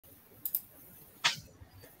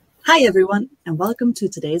Hi everyone, and welcome to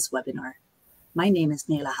today's webinar. My name is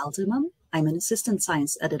Nela Halterman. I'm an assistant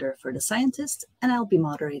science editor for The Scientist, and I'll be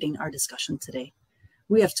moderating our discussion today.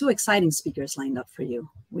 We have two exciting speakers lined up for you.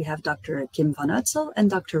 We have Dr. Kim Vanuytsel and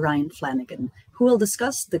Dr. Ryan Flannigan, who will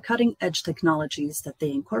discuss the cutting-edge technologies that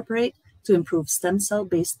they incorporate to improve stem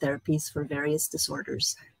cell-based therapies for various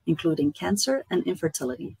disorders, including cancer and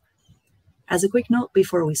infertility. As a quick note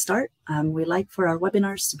before we start, we like for our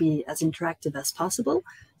webinars to be as interactive as possible,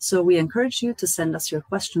 so we encourage you to send us your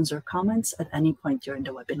questions or comments at any point during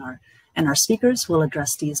the webinar, and our speakers will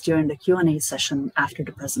address these during the Q&A session after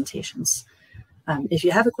the presentations. If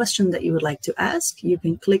you have a question that you would like to ask, you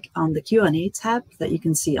can click on the Q&A tab that you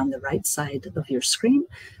can see on the right side of your screen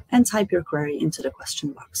and type your query into the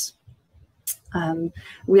question box.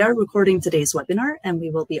 We are recording today's webinar, and we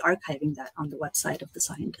will be archiving that on the website of The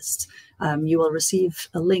Scientist. You will receive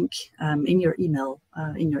a link in your email,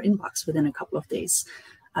 in your inbox within a couple of days,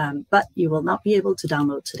 but you will not be able to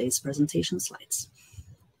download today's presentation slides.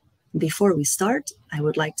 Before we start, I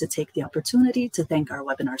would like to take the opportunity to thank our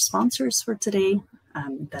webinar sponsors for today.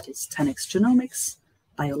 That is 10x Genomics,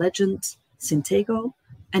 BioLegend, Syntego,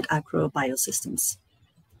 and ACROBiosystems.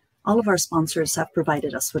 All of our sponsors have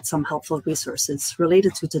provided us with some helpful resources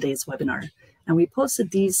related to today's webinar, and we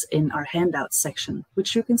posted these in our handouts section,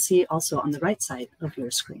 which you can see also on the right side of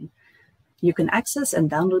your screen. You can access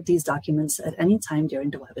and download these documents at any time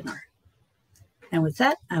during the webinar. And with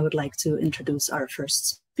that, I would like to introduce our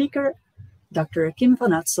first speaker. Dr. Kim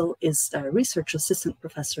Vanuytsel is a research assistant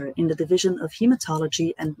professor in the Division of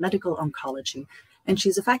Hematology and Medical Oncology, and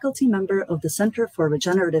she's a faculty member of the Center for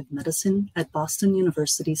Regenerative Medicine at Boston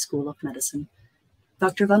University School of Medicine.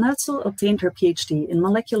 Dr. Vanuytsel obtained her PhD in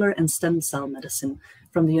molecular and stem cell medicine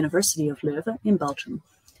from the University of Leuven in Belgium,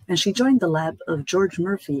 and she joined the lab of George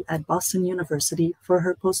Murphy at Boston University for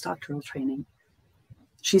her postdoctoral training.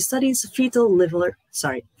 She studies fetal liver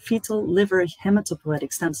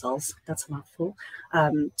hematopoietic stem cells, that's a mouthful,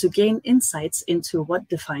 to gain insights into what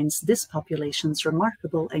defines this population's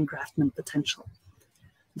remarkable engraftment potential.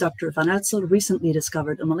 Dr. Vanuytsel recently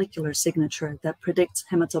discovered a molecular signature that predicts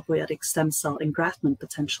hematopoietic stem cell engraftment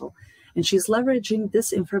potential, and she's leveraging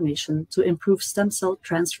this information to improve stem cell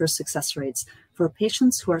transfer success rates for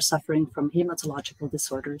patients who are suffering from hematological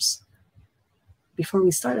disorders. Before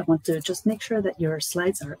we start, I want to just make sure that your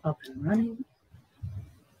slides are up and running.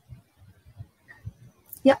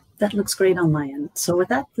 Yeah, that looks great on my end. So with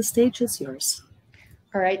that, the stage is yours.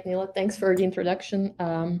 All right, Nela, thanks for the introduction.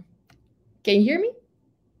 Can you hear me?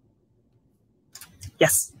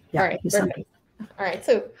 Yes. Yeah, all right, perfect. All right,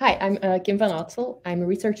 so hi, I'm Kim Vanuytsel. I'm a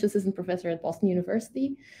research assistant professor at Boston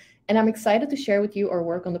University, and I'm excited to share with you our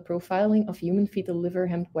work on the profiling of human fetal liver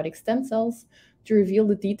hematopoietic stem cells to reveal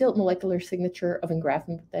the detailed molecular signature of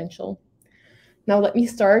engraftment potential. Now, let me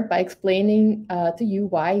start by explaining to you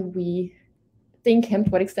why we think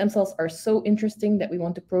hematopoietic stem cells are so interesting that we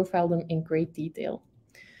want to profile them in great detail.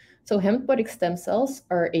 So hematopoietic stem cells,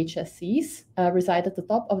 or HSCs, reside at the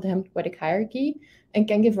top of the hematopoietic hierarchy and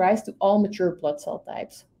can give rise to all mature blood cell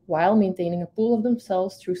types, while maintaining a pool of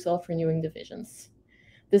themselves through self-renewing divisions.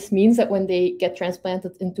 This means that when they get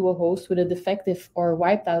transplanted into a host with a defective or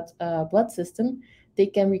wiped out blood system, they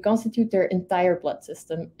can reconstitute their entire blood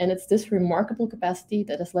system. And it's this remarkable capacity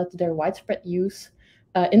that has led to their widespread use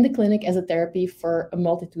in the clinic as a therapy for a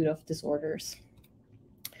multitude of disorders.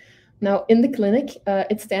 Now, in the clinic,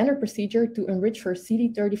 it's standard procedure to enrich for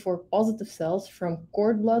CD34 positive cells from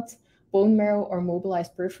cord blood, bone marrow, or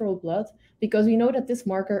mobilized peripheral blood, because we know that this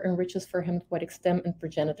marker enriches for hematopoietic stem and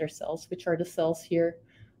progenitor cells, which are the cells here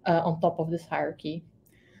on top of this hierarchy.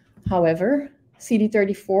 However,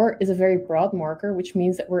 CD34 is a very broad marker, which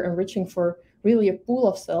means that we're enriching for really a pool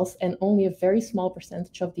of cells, and only a very small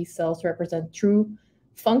percentage of these cells represent true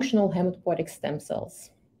functional hematopoietic stem cells.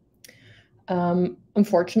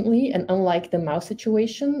 Unfortunately, and unlike the mouse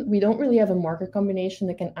situation, we don't really have a marker combination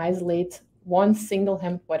that can isolate one single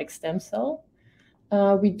hematopoietic stem cell.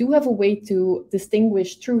 We do have a way to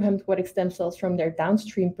distinguish true hematopoietic stem cells from their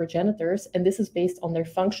downstream progenitors, and this is based on their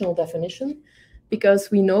functional definition,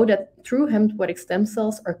 because we know that true hematopoietic stem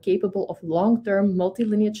cells are capable of long-term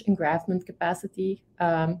multi-lineage engraftment capacity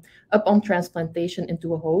upon transplantation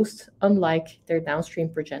into a host, unlike their downstream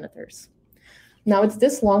progenitors. Now, it's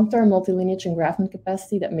this long-term multi-lineage engraftment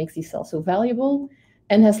capacity that makes these cells so valuable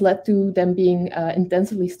and has led to them being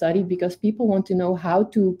intensively studied, because people want to know how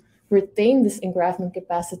to retain this engraftment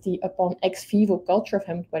capacity upon ex vivo culture of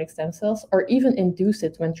hematopoietic stem cells, or even induce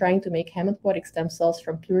it when trying to make hematopoietic stem cells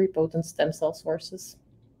from pluripotent stem cell sources.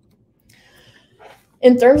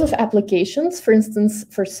 In terms of applications, for instance,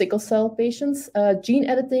 for sickle cell patients, gene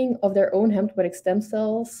editing of their own hematopoietic stem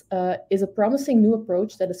cells is a promising new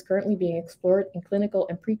approach that is currently being explored in clinical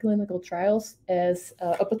and preclinical trials as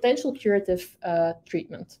a potential curative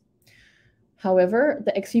treatment. However,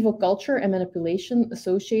 the ex vivo culture and manipulation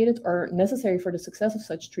associated or necessary for the success of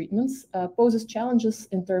such treatments poses challenges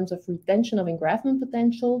in terms of retention of engraftment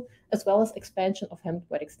potential, as well as expansion of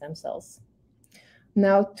hematopoietic stem cells.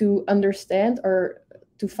 Now, to understand or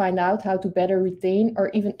to find out how to better retain or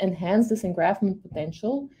even enhance this engraftment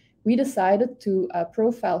potential, we decided to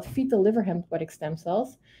profile fetal liver hematopoietic stem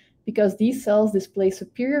cells because these cells display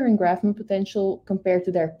superior engraftment potential compared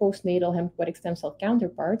to their postnatal hematopoietic stem cell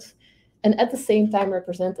counterparts, and at the same time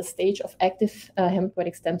represent a stage of active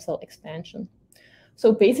hematopoietic stem cell expansion.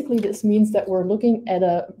 So basically, this means that we're looking at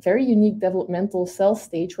a very unique developmental cell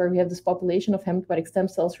stage where we have this population of hematopoietic stem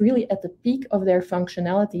cells really at the peak of their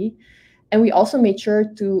functionality. And we also made sure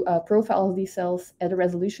to profile these cells at a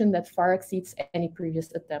resolution that far exceeds any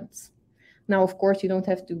previous attempts. Now, of course, you don't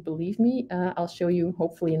have to believe me. I'll show you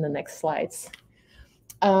hopefully in the next slides.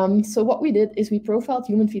 So what we did is we profiled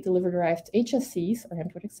human fetal liver-derived HSCs, or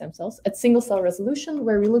hematopoietic stem cells, at single-cell resolution,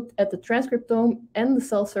 where we looked at the transcriptome and the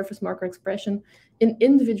cell surface marker expression in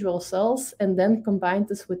individual cells, and then combined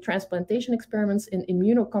this with transplantation experiments in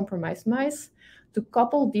immunocompromised mice to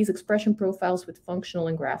couple these expression profiles with functional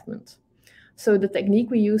engraftment. So the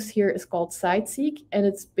technique we use here is called CyTOF, and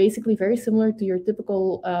it's basically very similar to your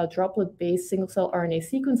typical droplet-based single-cell RNA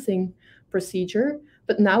sequencing procedure,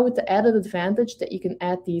 but now with the added advantage that you can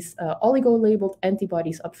add these oligo-labeled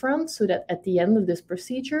antibodies upfront, so that at the end of this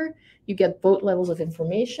procedure, you get both levels of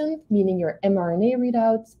information, meaning your mRNA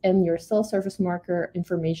readout and your cell surface marker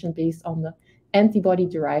information based on the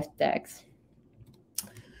antibody-derived tags.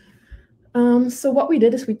 So what we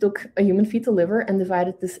did is we took a human fetal liver and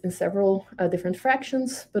divided this in several different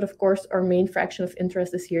fractions, but of course our main fraction of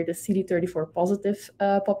interest is here the CD34 positive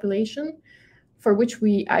population, for which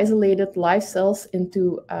we isolated live cells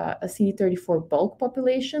into a CD34 bulk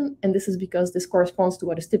population. And this is because this corresponds to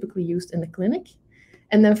what is typically used in the clinic.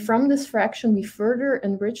 And then from this fraction, we further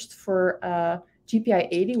enriched for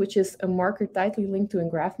GPI80, which is a marker tightly linked to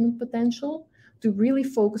engraftment potential, to really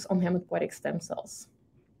focus on hematopoietic stem cells.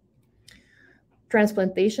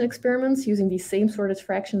 Transplantation experiments using these same sorted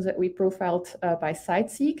fractions that we profiled by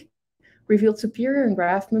CyTOF revealed superior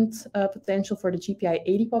engraftment potential for the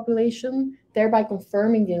GPI80 population, thereby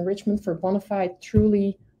confirming the enrichment for bona fide,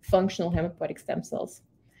 truly functional hematopoietic stem cells.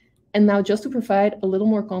 And now just to provide a little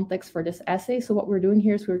more context for this assay, so what we're doing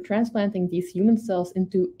here is we're transplanting these human cells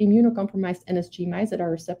into immunocompromised NSG mice that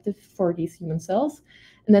are receptive for these human cells.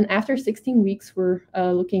 And then after 16 weeks, we're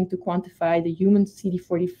looking to quantify the human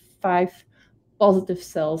CD45 positive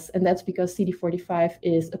cells, and that's because CD45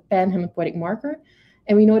 is a pan-hematopoietic marker.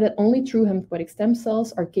 And we know that only true hematopoietic stem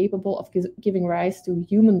cells are capable of giving rise to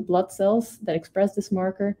human blood cells that express this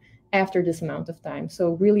marker after this amount of time.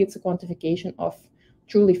 So really, it's a quantification of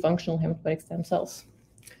truly functional hematopoietic stem cells.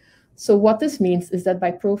 So what this means is that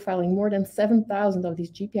by profiling more than 7,000 of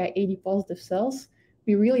these GPI80 positive cells,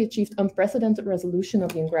 we really achieved unprecedented resolution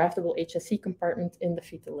of the engraftable HSC compartment in the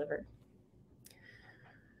fetal liver.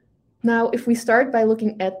 Now, if we start by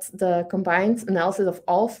looking at the combined analysis of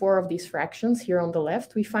all four of these fractions here on the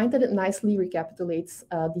left, we find that it nicely recapitulates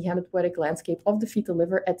the hematopoietic landscape of the fetal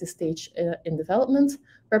liver at this stage in development,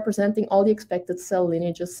 representing all the expected cell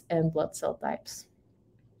lineages and blood cell types.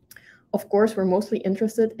 Of course, we're mostly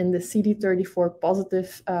interested in the CD34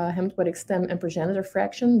 positive hematopoietic stem and progenitor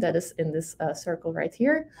fraction that is in this circle right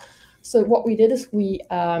here. So what we did is we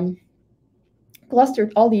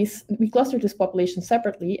clustered this population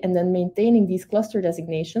separately, and then maintaining these cluster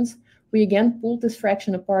designations, we again pulled this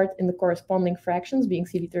fraction apart in the corresponding fractions, being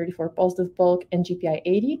CD34 positive bulk and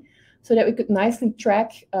GPI80, so that we could nicely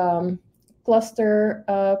track cluster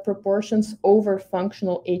proportions over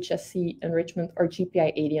functional HSC enrichment or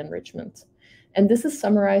GPI80 enrichment. And this is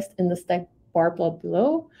summarized in the stacked bar plot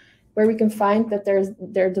below, where we can find that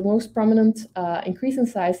the most prominent increase in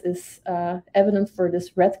size is evident for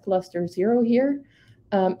this red cluster 0 here,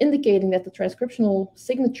 indicating that the transcriptional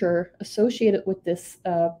signature associated with this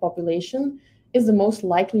population is the most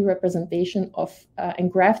likely representation of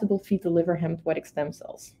engraftable fetal liver hematopoietic stem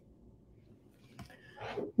cells.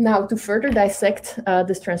 Now, to further dissect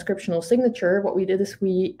this transcriptional signature, what we did is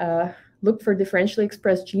we looked for differentially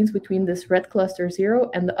expressed genes between this red cluster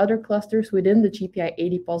 0 and the other clusters within the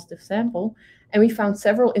GPI80 positive sample, and we found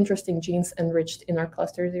several interesting genes enriched in our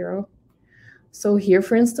cluster 0. So here,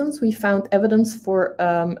 for instance, we found evidence for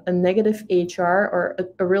a negative AHR, or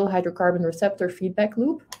a real hydrocarbon receptor feedback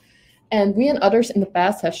loop. And we and others in the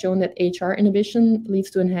past have shown that HR inhibition leads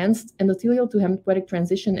to enhanced endothelial to hematopoietic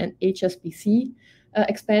transition and HSPC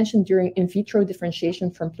expansion during in vitro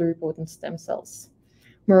differentiation from pluripotent stem cells.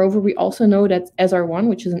 Moreover, we also know that SR1,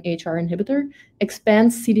 which is an HR inhibitor,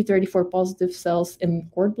 expands CD34 positive cells in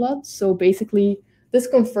cord blood. So basically, this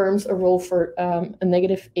confirms a role for a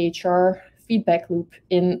negative HR feedback loop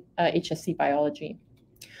in HSC biology.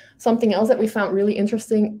 Something else that we found really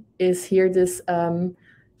interesting is here this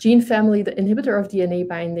gene family, the inhibitor of DNA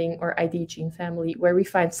binding, or ID gene family, where we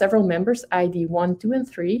find several members, ID 1, 2, and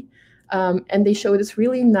 3, and they show this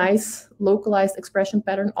really nice localized expression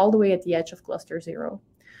pattern all the way at the edge of cluster 0.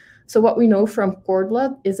 So what we know from cord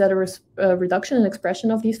blood is that a reduction in expression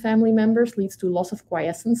of these family members leads to loss of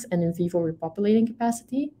quiescence and in vivo repopulating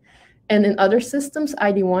capacity. And in other systems,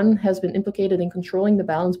 ID1 has been implicated in controlling the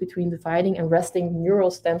balance between dividing and resting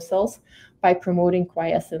neural stem cells by promoting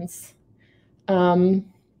quiescence.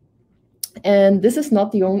 And this is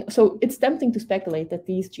not the only, so it's tempting to speculate that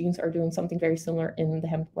these genes are doing something very similar in the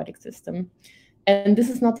hematopoietic system. And this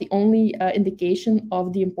is not the only indication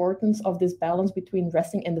of the importance of this balance between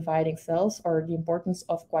resting and dividing cells, or the importance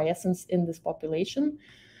of quiescence in this population.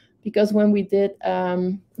 Because when we did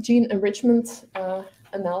gene enrichment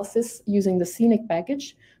analysis using the scenic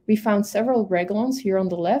package, we found several regulons here on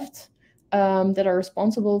the left that are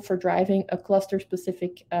responsible for driving a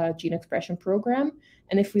cluster-specific gene expression program.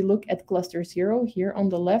 And if we look at cluster 0 here on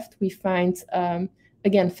the left, we find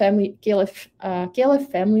again,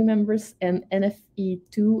 KLF family members and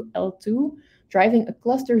NFE2L2 driving a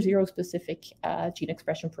cluster 0 specific gene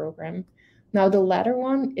expression program. Now, the latter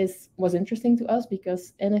one was interesting to us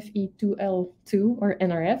because NFE2L2, or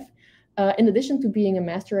NRF, in addition to being a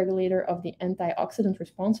master regulator of the antioxidant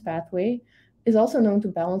response pathway, is also known to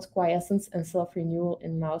balance quiescence and self-renewal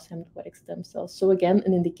in mouse hematopoietic stem cells. So again,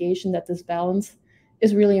 an indication that this balance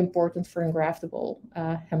is really important for engraftable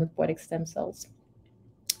hematopoietic stem cells.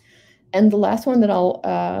 And the last one that I'll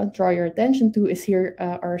draw your attention to is here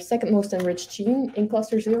our second most enriched gene in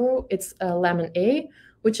cluster 0. It's lamin A,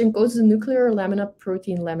 which encodes the nuclear lamina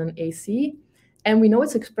protein lamin AC. And we know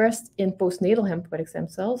it's expressed in postnatal hematopoietic stem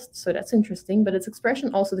cells, so that's interesting, but its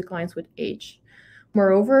expression also declines with age.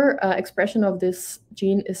 Moreover, expression of this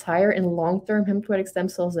gene is higher in long-term hematopoietic stem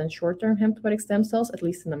cells than short-term hematopoietic stem cells, at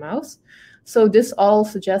least in the mouse. So this all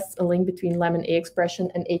suggests a link between lamin A expression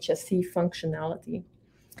and HSC functionality.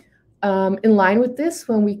 In line with this,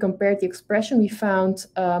 when we compared the expression, we found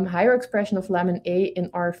higher expression of lamin A in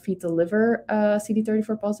our fetal liver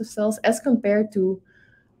CD34 positive cells as compared to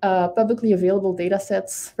publicly available data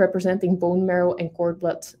sets representing bone marrow and cord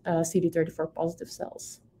blood CD34 positive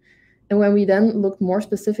cells. And when we then looked more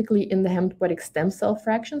specifically in the hematopoietic stem cell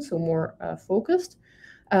fraction, so more focused,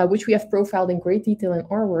 which we have profiled in great detail in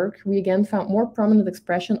our work, we again found more prominent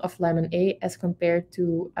expression of lamin A as compared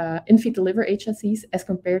to in fetal liver HSCs as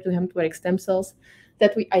compared to hematopoietic stem cells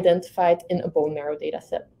that we identified in a bone marrow data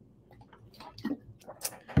set.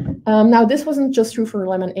 Now, this wasn't just true for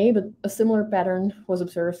lamin A, but a similar pattern was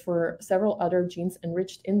observed for several other genes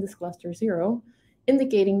enriched in this cluster 0,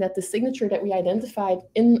 indicating that the signature that we identified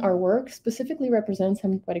in our work specifically represents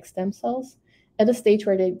hematopoietic stem cells at a stage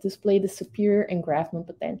where they display the superior engraftment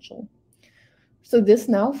potential. So this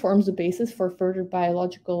now forms the basis for further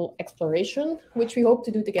biological exploration, which we hope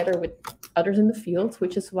to do together with others in the field,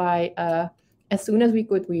 which is why as soon as we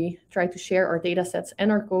could, we tried to share our data sets and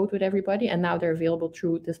our code with everybody, and now they're available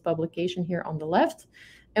through this publication here on the left.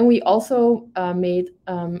 And we also made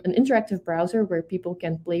an interactive browser where people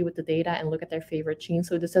can play with the data and look at their favorite genes.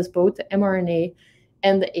 So this has both the mRNA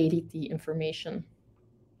and the ADT information.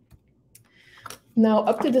 Now,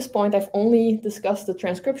 up to this point, I've only discussed the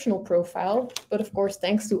transcriptional profile, but of course,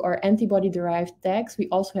 thanks to our antibody-derived tags, we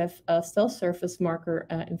also have cell surface marker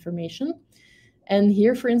information. And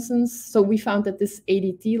here, for instance, so we found that this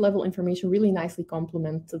ADT level information really nicely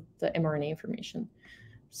complements the mRNA information.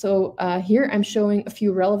 So here I'm showing a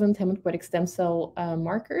few relevant hematopoietic stem cell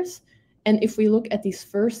markers. And if we look at these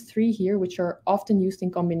first 3 here, which are often used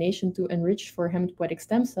in combination to enrich for hematopoietic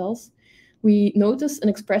stem cells, we notice an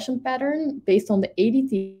expression pattern based on the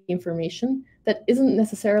ADT information that isn't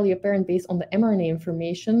necessarily apparent based on the mRNA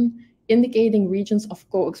information, indicating regions of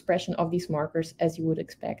co-expression of these markers as you would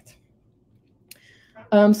expect.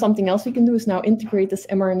 Something else we can do is now integrate this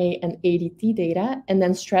mRNA and ADT data and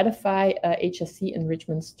then stratify HSC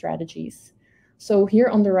enrichment strategies. So here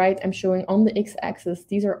on the right, I'm showing on the x-axis,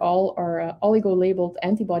 these are all our oligo-labeled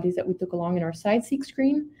antibodies that we took along in our side-seq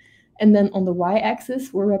screen. And then on the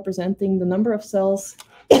y-axis, we're representing the number of cells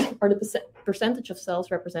or the percentage of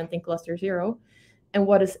cells representing cluster 0. And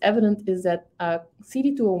what is evident is that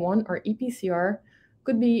CD201 or EPCR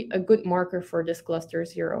could be a good marker for this cluster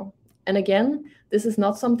 0. And again, this is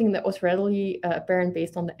not something that was readily apparent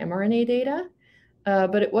based on the mRNA data,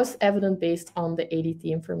 but it was evident based on the ADT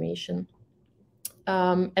information.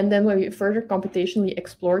 And then when we further computationally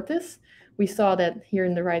explored this, we saw that here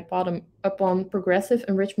in the right bottom, upon progressive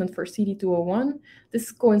enrichment for CD201,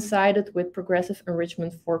 this coincided with progressive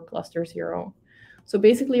enrichment for cluster 0. So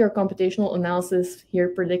basically, our computational analysis here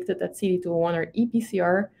predicted that CD201 or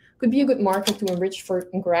ePCR could be a good marker to enrich for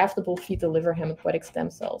engraftable fetal liver hematopoietic stem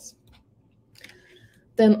cells.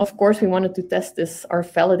 Then, of course, we wanted to test this or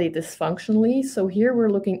validate this functionally. So here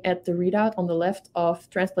we're looking at the readout on the left of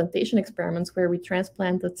transplantation experiments where we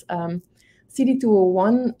transplanted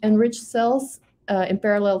CD201 enriched cells in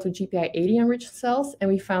parallel to GPI80 enriched cells, and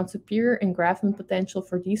we found superior engraftment potential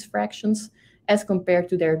for these fractions as compared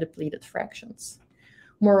to their depleted fractions.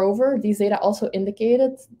 Moreover, these data also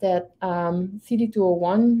indicated that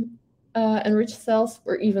CD201 enriched cells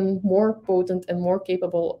were even more potent and more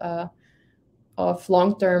capable of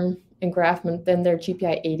long-term engraftment than their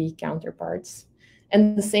GPI80 counterparts.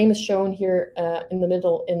 And the same is shown here in the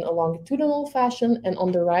middle in a longitudinal fashion, and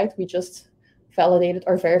on the right, we just validated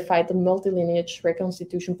or verified the multilineage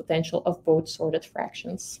reconstitution potential of both sorted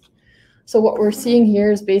fractions. So what we're seeing here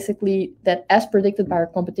is basically that as predicted by our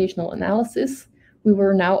computational analysis, we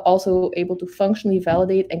were now also able to functionally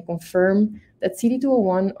validate and confirm that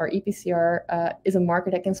CD201 or ePCR is a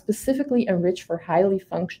marker that can specifically enrich for highly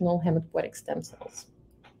functional hematopoietic stem cells.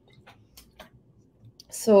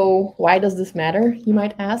 So why does this matter, you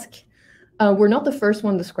might ask? We're not the first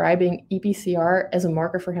one describing ePCR as a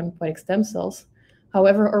marker for hematopoietic stem cells.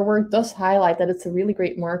 However, our work does highlight that it's a really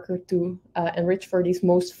great marker to enrich for these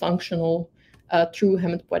most functional true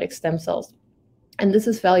hematopoietic stem cells. And this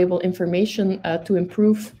is valuable information to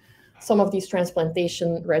improve some of these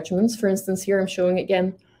transplantation regimens. For instance, here I'm showing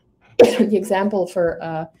again the example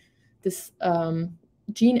for this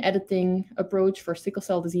gene editing approach for sickle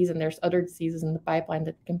cell disease, and there's other diseases in the pipeline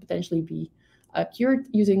that can potentially be cured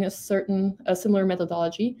using a similar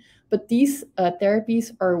methodology. But these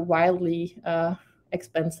therapies are wildly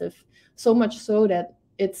expensive, so much so that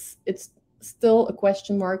it's still a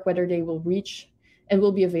question mark whether they will reach and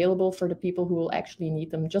will be available for the people who will actually need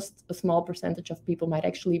them. Just a small percentage of people might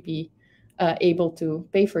actually be able to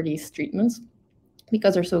pay for these treatments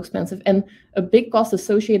because they're so expensive. And a big cost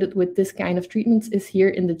associated with this kind of treatments is here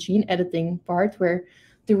in the gene editing part, where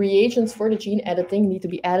the reagents for the gene editing need to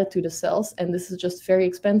be added to the cells. And this is just very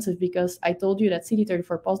expensive because I told you that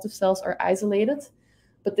CD34 positive cells are isolated,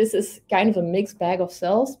 but this is kind of a mixed bag of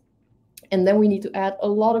cells. And then we need to add a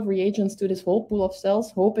lot of reagents to this whole pool of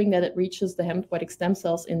cells, hoping that it reaches the hematopoietic stem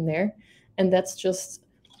cells in there. And that's just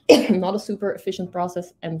not a super efficient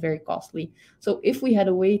process and very costly. So if we had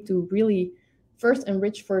a way to really first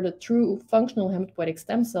enrich for the true functional hematopoietic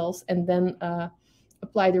stem cells and then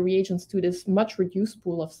apply the reagents to this much reduced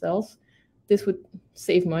pool of cells, this would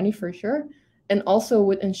save money for sure, and also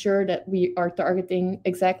would ensure that we are targeting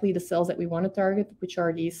exactly the cells that we want to target, which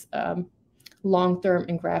are these long-term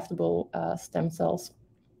engraftable stem cells.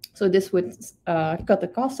 So this would cut the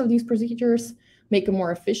cost of these procedures, make them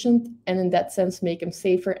more efficient, and in that sense, make them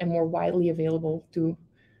safer and more widely available to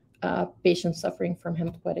patients suffering from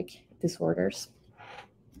hematopoietic disorders.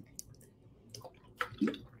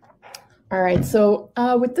 All right, so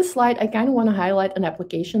with this slide, I kind of want to highlight an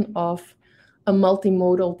application of a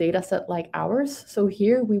multimodal data set like ours. So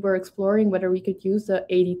here we were exploring whether we could use the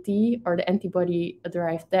ADT or the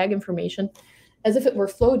antibody-derived tag information as if it were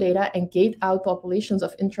flow data and gate out populations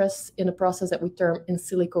of interest in a process that we term in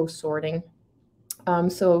silico sorting.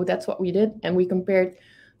 So that's what we did, and we compared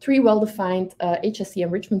 3 well-defined HSC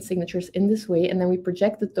enrichment signatures in this way, and then we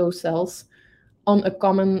projected those cells on a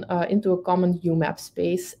common into a common UMAP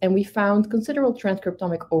space, and we found considerable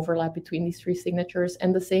transcriptomic overlap between these 3 signatures,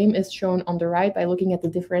 and the same is shown on the right by looking at the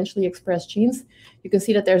differentially expressed genes. You can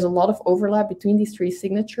see that there's a lot of overlap between these 3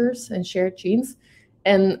 signatures and shared genes,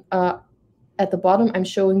 and at the bottom I'm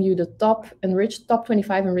showing you the top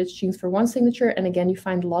 25 enriched genes for one signature, and again you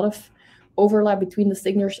find a lot of overlap between the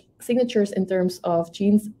signatures in terms of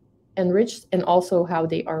genes enriched and also how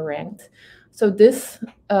they are ranked. So this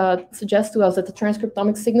suggests to us that the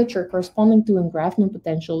transcriptomic signature corresponding to engraftment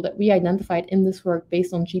potential that we identified in this work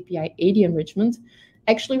based on GPI80 enrichment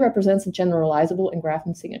actually represents a generalizable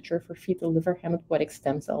engraftment signature for fetal liver hematopoietic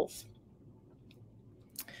stem cells.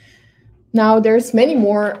 Now, there's many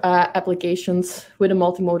more applications with a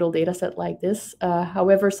multimodal data set like this.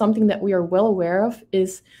 However, something that we are well aware of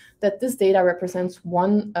is that this data represents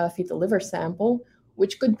one fetal liver sample,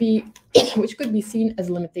 which could be seen as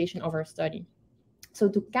a limitation of our study. So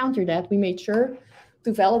to counter that, we made sure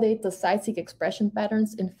to validate the site-seq expression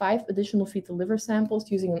patterns in 5 additional fetal liver samples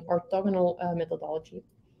using an orthogonal methodology.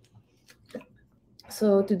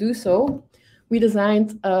 So to do so, we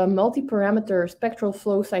designed a multi-parameter spectral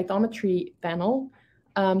flow cytometry panel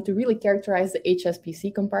to really characterize the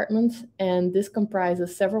HSPC compartment. And this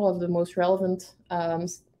comprises several of the most relevant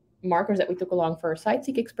markers that we took along for our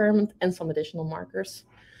site-seq experiment and some additional markers.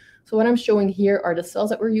 So what I'm showing here are the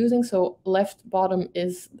cells that we're using. So left bottom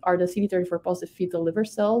are the CD34 positive fetal liver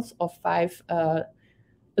cells of 5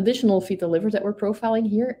 additional fetal livers that we're profiling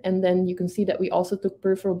here. And then you can see that we also took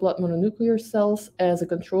peripheral blood mononuclear cells as a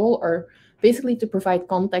control, or basically to provide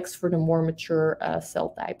context for the more mature cell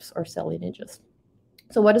types or cell lineages.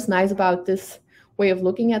 So what is nice about this way of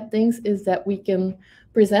looking at things is that we can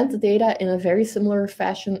present the data in a very similar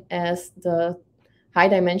fashion as the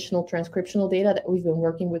high-dimensional transcriptional data that we've been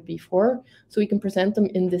working with before. So we can present them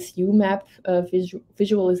in this UMAP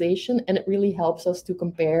visualization, and it really helps us to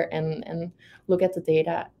compare and look at the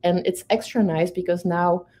data. And it's extra nice because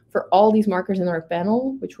now for all these markers in our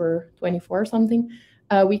panel, which were 24 or something,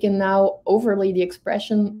 we can now overlay the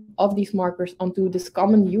expression of these markers onto this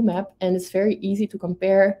common UMAP, and it's very easy to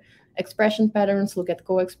compare expression patterns, look at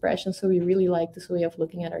co-expression. So we really like this way of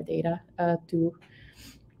looking at our data to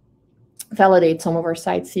validate some of our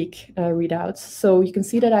site-seq readouts. So you can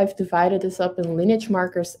see that I've divided this up in lineage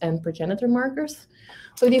markers and progenitor markers.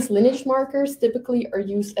 So these lineage markers typically are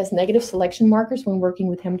used as negative selection markers when working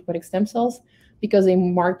with hematopoietic stem cells because they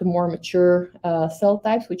mark the more mature cell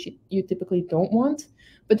types, which you typically don't want.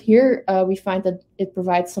 But here we find that it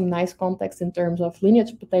provides some nice context in terms of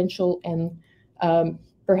lineage potential and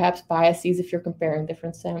perhaps biases if you're comparing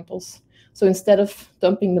different samples. So instead of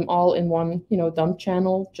dumping them all in one, dump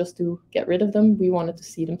channel just to get rid of them, we wanted to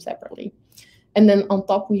see them separately. And then on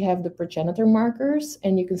top, we have the progenitor markers,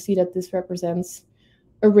 and you can see that this represents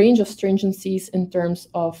a range of stringencies in terms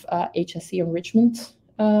of HSC enrichment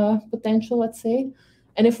potential, let's say.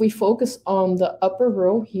 And if we focus on the upper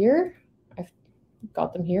row here, I've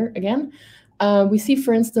got them here again, we see,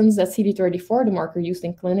 for instance, that CD34, the marker used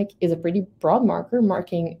in clinic, is a pretty broad marker,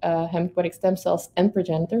 marking hematopoietic stem cells and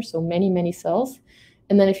progenitors, so many, many cells.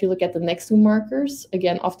 And then if you look at the next 2 markers,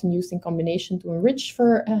 again, often used in combination to enrich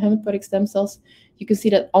for hematopoietic stem cells, you can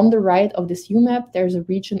see that on the right of this UMAP, there's a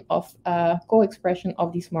region of co-expression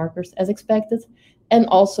of these markers as expected, and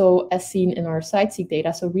also as seen in our site-seq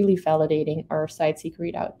data, so really validating our site-seq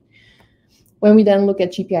readout. When we then look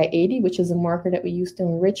at GPI80, which is a marker that we use to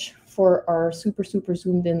enrich for our super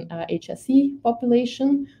zoomed in HSC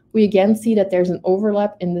population, we again see that there's an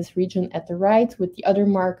overlap in this region at the right with the other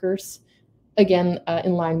markers, again,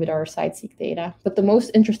 in line with our site-seq data. But the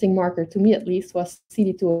most interesting marker, to me at least, was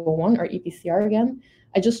CD201, or EPCR again.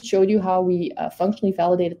 I just showed you how we functionally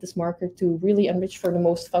validated this marker to really enrich for the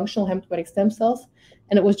most functional hematopoietic stem cells.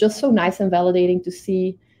 And it was just so nice and validating to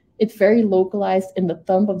see it's very localized in the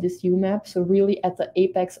thumb of this UMAP, so really at the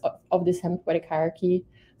apex of this hematopoietic hierarchy.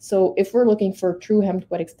 So if we're looking for true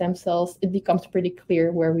hematopoietic stem cells, it becomes pretty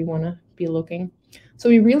clear where we want to be looking. So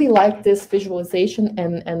we really like this visualization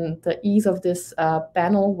and the ease of this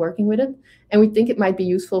panel working with it. And we think it might be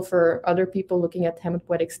useful for other people looking at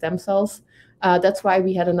hematopoietic stem cells. That's why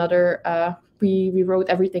we had another, we wrote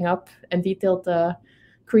everything up and detailed the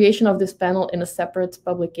creation of this panel in a separate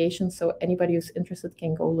publication, so anybody who's interested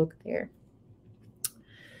can go look there.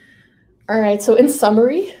 All right, so in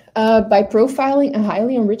summary, by profiling a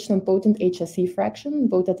highly enriched and potent HSC fraction,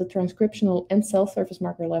 both at the transcriptional and cell surface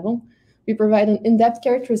marker level, we provide an in-depth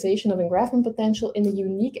characterization of engraftment potential in a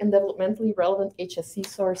unique and developmentally relevant HSC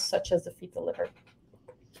source, such as the fetal liver.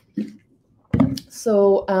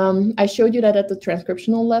 So I showed you that at the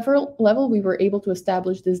transcriptional level, we were able to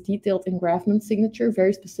establish this detailed engraftment signature,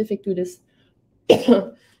 very specific to this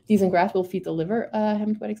these engraftable fetal liver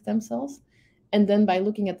hematopoietic stem cells. And then by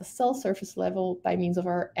looking at the cell surface level by means of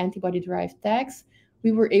our antibody-derived tags,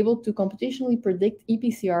 we were able to computationally predict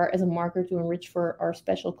EPCR as a marker to enrich for our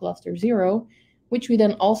special cluster 0, which we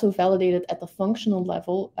then also validated at the functional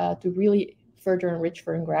level to really further enrich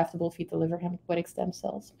for engraftable fetal liver hematopoietic stem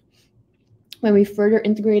cells. When we further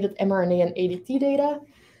integrated mRNA and ADT data,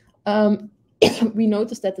 we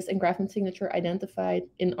noticed that this engraftment signature identified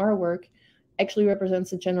in our work actually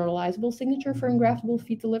represents a generalizable signature for engraftable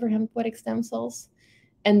fetal liver hematopoietic stem cells.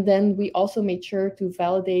 And then we also made sure to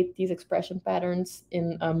validate these expression patterns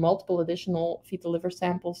in multiple additional fetal liver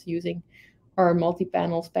samples using our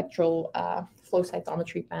multi-panel spectral flow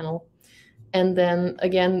cytometry panel. And then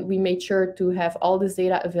again, we made sure to have all this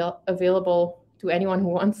data available to anyone who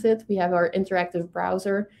wants it. We have our interactive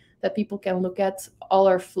browser that people can look at. All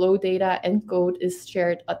our flow data and code is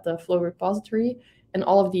shared at the flow repository. And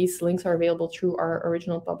all of these links are available through our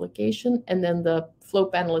original publication. And then the flow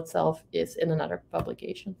panel itself is in another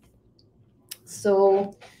publication.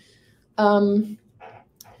 So I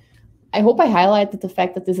hope I highlighted the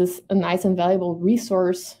fact that this is a nice and valuable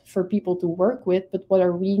resource for people to work with, but what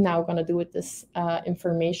are we now going to do with this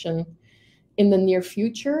information in the near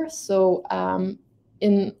future? So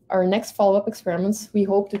in our next follow-up experiments, we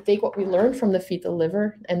hope to take what we learned from the fetal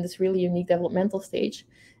liver and this really unique developmental stage,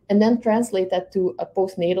 and then translate that to a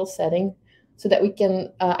postnatal setting so that we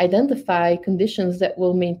can identify conditions that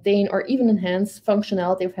will maintain or even enhance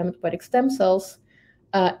functionality of hematopoietic stem cells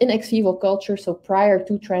in ex vivo culture, so prior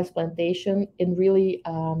to transplantation, in really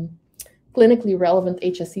clinically relevant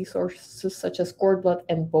HSC sources such as cord blood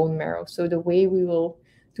and bone marrow. So the way we will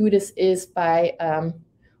do this is by,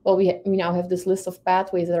 well, we now have this list of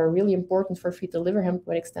pathways that are really important for fetal liver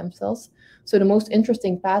hematopoietic stem cells. So the most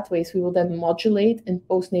interesting pathways we will then modulate in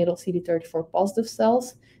postnatal CD34 positive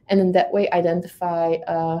cells, and in that way identify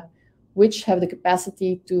which have the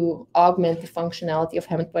capacity to augment the functionality of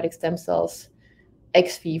hematopoietic stem cells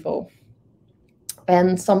ex vivo.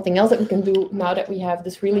 And something else that we can do now that we have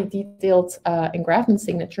this really detailed engraftment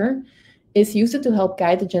signature is use it to help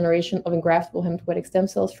guide the generation of engraftable hematopoietic stem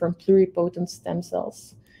cells from pluripotent stem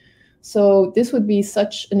cells. So this would be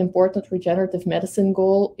such an important regenerative medicine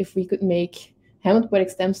goal if we could make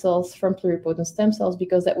hematopoietic stem cells from pluripotent stem cells,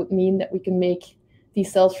 because that would mean that we can make these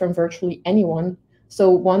cells from virtually anyone. So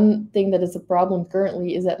one thing that is a problem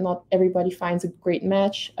currently is that not everybody finds a great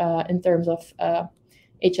match in terms of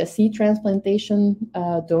HSC transplantation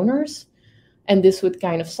donors. And this would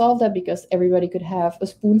kind of solve that, because everybody could have a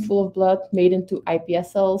spoonful of blood made into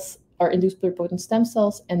iPS cells or induced pluripotent stem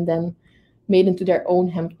cells and then made into their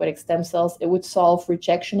own hematopoietic stem cells. It would solve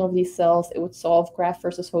rejection of these cells. It would solve graft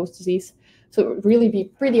versus host disease. So it would really be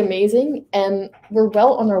pretty amazing. And we're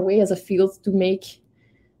well on our way as a field to make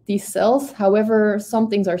these cells. However, some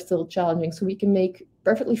things are still challenging. So we can make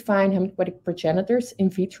perfectly fine hematopoietic progenitors in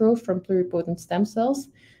vitro from pluripotent stem cells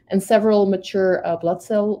and several mature blood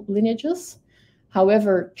cell lineages.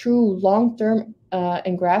 However, true long-term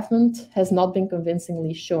engraftment has not been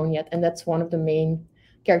convincingly shown yet, and that's one of the main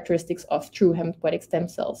characteristics of true hematopoietic stem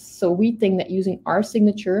cells. So we think that using our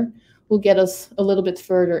signature will get us a little bit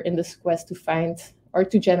further in this quest to find or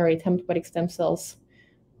to generate hematopoietic stem cells,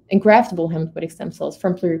 engraftable hematopoietic stem cells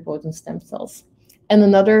from pluripotent stem cells. And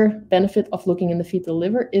another benefit of looking in the fetal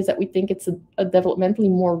liver is that we think it's a developmentally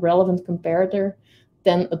more relevant comparator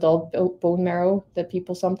than adult bone marrow that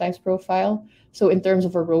people sometimes profile. So in terms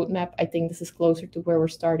of a roadmap, I think this is closer to where we're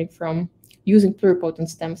starting from using pluripotent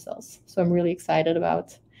stem cells. So I'm really excited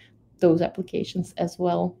about those applications as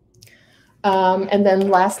well. And then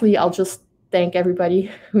lastly, I'll just thank everybody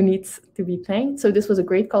who needs to be thanked. So this was a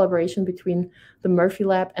great collaboration between the Murphy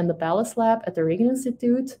Lab and the Ballas Lab at the Reagan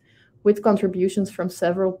Institute, with contributions from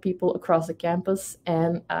several people across the campus.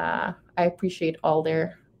 And I appreciate all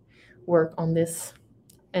their work on this.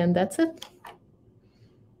 And that's it.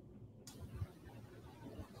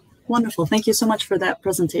 Wonderful. Thank you so much for that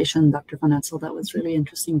presentation, Dr. Vanuytsel. That was really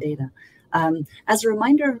interesting data. As a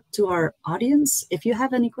reminder to our audience, if you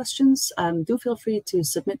have any questions, do feel free to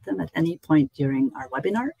submit them at any point during our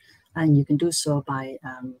webinar. And you can do so by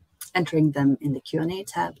entering them in the Q&A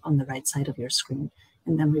tab on the right side of your screen.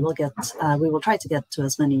 And then we will try to get to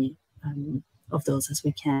as many of those as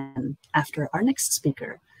we can after our next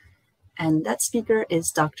speaker. And that speaker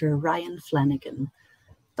is Dr. Ryan Flannigan.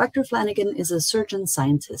 Dr. Flannigan is a surgeon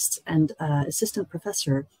scientist and assistant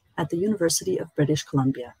professor at the University of British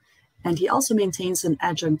Columbia. And he also maintains an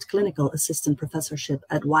adjunct clinical assistant professorship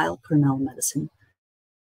at Weill Cornell Medicine.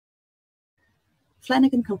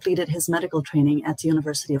 Flannigan completed his medical training at the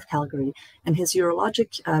University of Calgary and his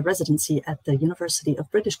urologic residency at the University of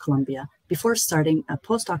British Columbia before starting a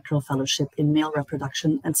postdoctoral fellowship in male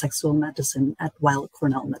reproduction and sexual medicine at Weill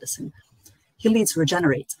Cornell Medicine. He leads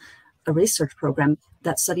Regenerate, a research program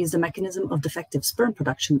that studies the mechanism of defective sperm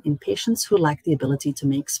production in patients who lack the ability to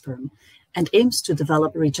make sperm, and aims to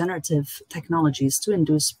develop regenerative technologies to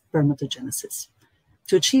induce spermatogenesis.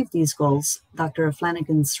 To achieve these goals, Dr.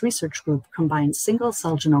 Flannigan's research group combines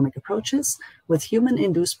single-cell genomic approaches with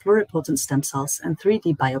human-induced pluripotent stem cells and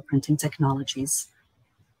 3D bioprinting technologies.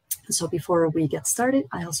 So before we get started,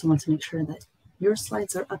 I also want to make sure that your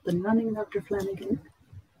slides are up and running, Dr. Flannigan.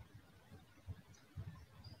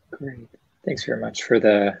 Great. Thanks very much for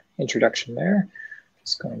the introduction there.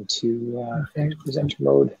 Just going to presenter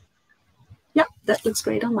mode. Yeah, that looks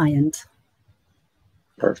great on my end.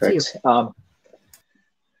 Perfect.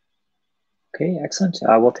 Okay, excellent.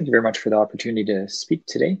 Well, thank you very much for the opportunity to speak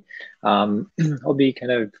today. I'll be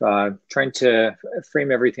kind of trying to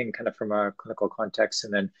frame everything kind of from a clinical context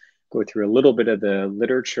and then go through a little bit of the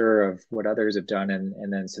literature of what others have done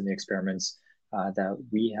and then some of the experiments that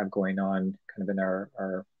we have going on kind of in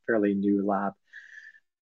our fairly new lab.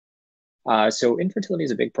 So infertility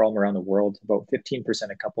is a big problem around the world. About 15%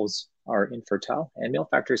 of couples are infertile, and male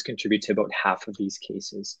factors contribute to about half of these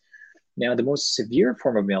cases. Now, the most severe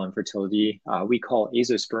form of male infertility we call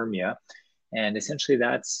azoospermia, and essentially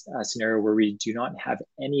that's a scenario where we do not have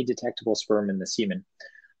any detectable sperm in the semen.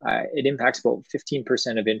 It impacts about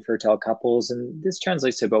 15% of infertile couples, and this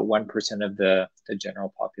translates to about 1% of the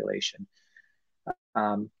general population.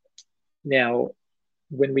 Now,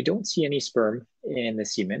 when we don't see any sperm in the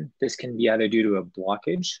semen, this can be either due to a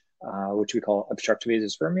blockage, which we call obstructive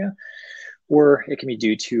azoospermia, or it can be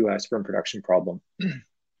due to a sperm production problem.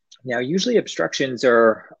 Now, usually obstructions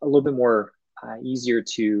are a little bit more easier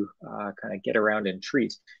to kind of get around and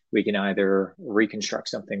treat. We can either reconstruct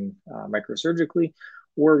something microsurgically,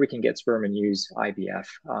 or we can get sperm and use IVF,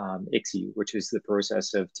 ICSI, which is the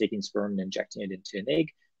process of taking sperm and injecting it into an egg,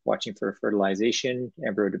 watching for fertilization,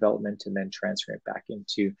 embryo development, and then transferring it back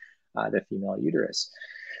into the female uterus.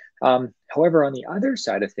 However, on the other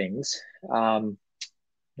side of things,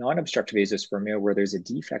 non-obstructive azoospermia, where there's a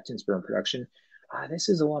defect in sperm production, this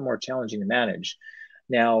is a lot more challenging to manage.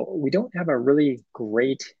 Now, we don't have a really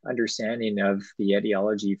great understanding of the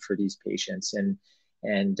etiology for these patients,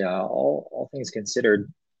 and all things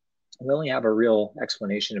considered, we only have a real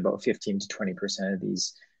explanation about 15 to 20% of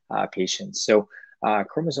these patients. So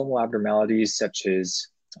chromosomal abnormalities such as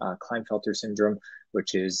Klinefelter syndrome,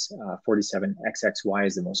 which is 47XXY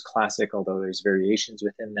is the most classic, although there's variations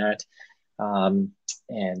within that.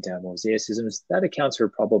 And mosaicisms, that accounts for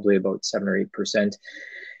probably about 7 or 8%.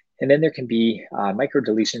 And then there can be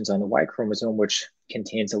microdeletions on the Y chromosome, which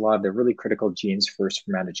contains a lot of the really critical genes for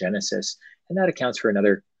spermatogenesis. And that accounts for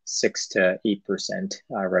another 6 to 8%,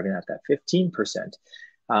 arriving at that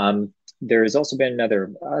 15%. There has also been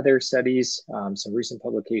other studies, some recent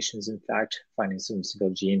publications, in fact, finding some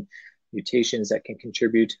single gene mutations that can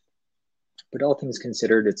contribute. But all things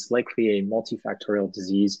considered, it's likely a multifactorial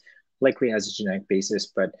disease, likely has a genetic basis,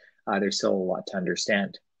 but there's still a lot to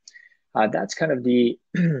understand. That's kind of the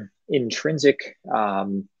intrinsic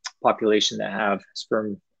population that have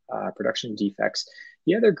sperm production defects.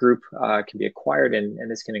 The other group can be acquired,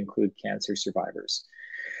 and this can include cancer survivors.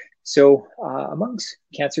 So amongst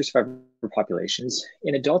cancer survivor populations,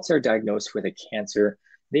 in adults that are diagnosed with a cancer,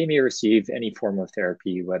 they may receive any form of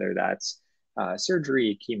therapy, whether that's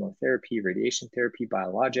surgery, chemotherapy, radiation therapy,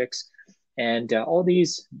 biologics. And all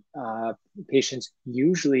these patients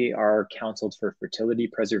usually are counseled for fertility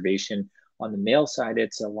preservation. On the male side,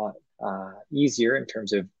 it's a lot easier in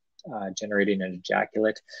terms of generating an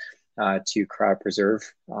ejaculate to cryopreserve.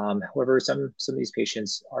 However, some of these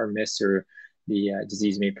patients are missed, or the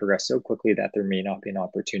disease may progress so quickly that there may not be an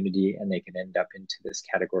opportunity, and they can end up into this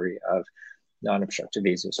category of non-obstructive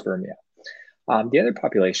azoospermia. The other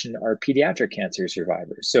population are pediatric cancer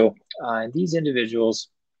survivors. So these individuals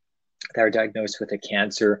that are diagnosed with a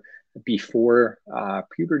cancer before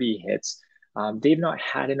puberty hits, they've not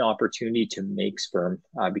had an opportunity to make sperm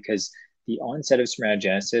because the onset of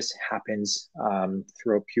spermatogenesis happens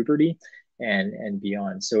throughout puberty and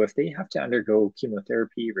beyond. So if they have to undergo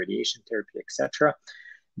chemotherapy, radiation therapy, etc.,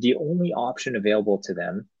 the only option available to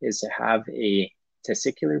them is to have a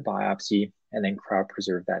testicular biopsy and then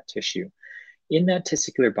cryopreserve that tissue. In that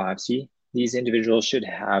testicular biopsy, these individuals should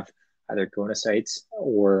have either gonocytes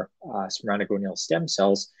or spermatogonial stem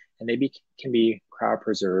cells, and they can be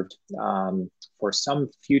cryopreserved for some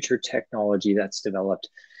future technology that's developed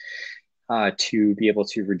to be able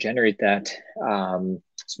to regenerate that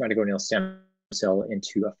spermatogonial stem cell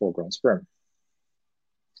into a full-grown sperm.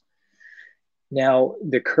 Now,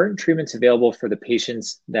 the current treatments available for the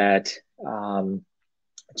patients that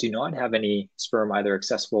do not have any sperm either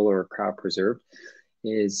accessible or cryopreserved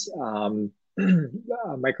is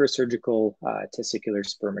microsurgical testicular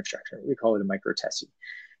sperm extraction. We call it a microtesty.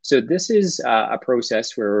 So this is a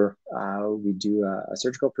process where we do a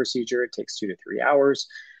surgical procedure. It takes 2 to 3 hours.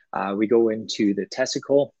 We go into the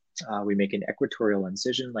testicle. We make an equatorial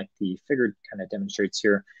incision like the figure kind of demonstrates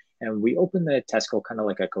here. And we open the testicle kind of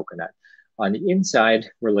like a coconut. On the inside,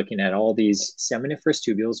 we're looking at all these seminiferous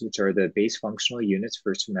tubules, which are the base functional units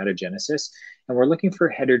for spermatogenesis. And we're looking for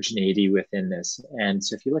heterogeneity within this. And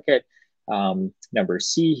so if you look at number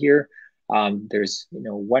C here, there's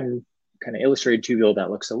one kind of illustrated tubule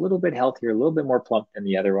that looks a little bit healthier, a little bit more plump than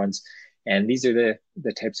the other ones. And these are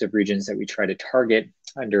the types of regions that we try to target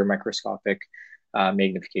under microscopic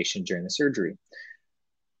magnification during the surgery.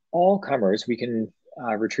 All comers, we can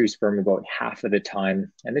retrieve sperm about half of the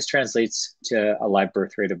time, and this translates to a live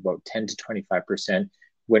birth rate of about 10 to 25%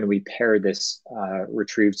 when we pair this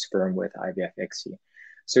retrieved sperm with IVF-ICSI.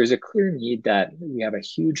 So there's a clear need that we have a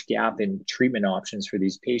huge gap in treatment options for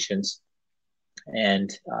these patients, and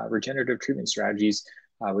regenerative treatment strategies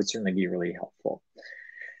would certainly be really helpful.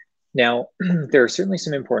 Now, there are certainly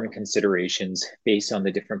some important considerations based on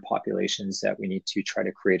the different populations that we need to try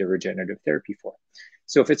to create a regenerative therapy for.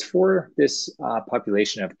 So if it's for this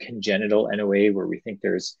population of congenital NOA, where we think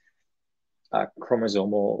there's a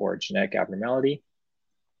chromosomal or genetic abnormality,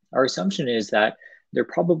 our assumption is that there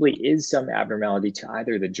probably is some abnormality to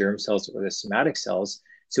either the germ cells or the somatic cells.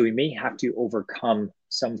 So we may have to overcome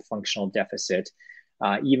some functional deficit,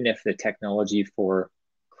 even if the technology for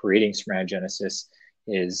creating spermatogenesis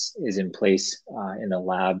is in place in the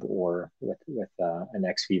lab or with an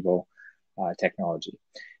ex vivo technology.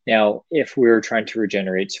 Now, if we're trying to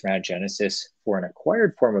regenerate spermatogenesis for an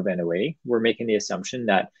acquired form of NOA, we're making the assumption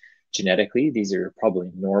that genetically, these are probably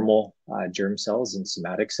normal germ cells and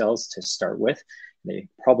somatic cells to start with. They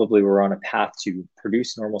probably were on a path to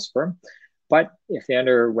produce normal sperm. But if they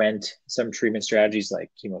underwent some treatment strategies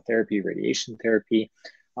like chemotherapy, radiation therapy,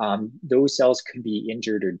 those cells could be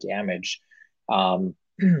injured or damaged.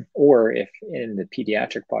 Or if in the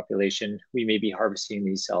pediatric population, we may be harvesting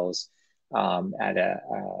these cells at a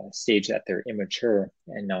stage that they're immature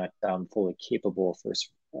and not fully capable for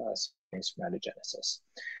spermatogenesis.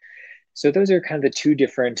 So those are kind of the two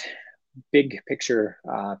different big picture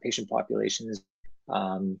patient populations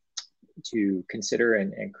to consider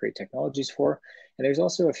and create technologies for. And there's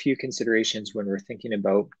also a few considerations when we're thinking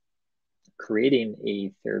about creating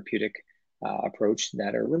a therapeutic approach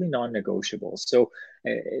that are really non-negotiable. So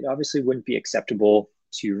it obviously wouldn't be acceptable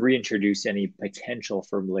to reintroduce any potential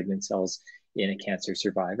for malignant cells in a cancer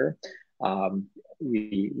survivor.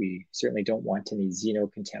 We certainly don't want any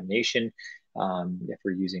xenocontamination if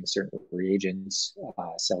we're using certain reagents,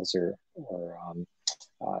 cells or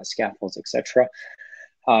scaffolds, etc.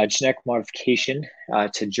 Genetic modification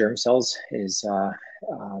to germ cells is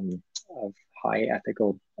of high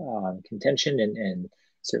ethical contention and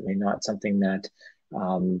certainly not something that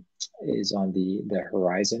is on the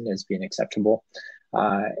horizon as being acceptable.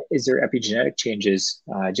 Is there epigenetic changes?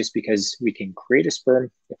 Just because we can create a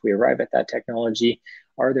sperm, if we arrive at that technology,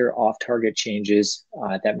 are there off-target changes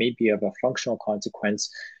that may be of a functional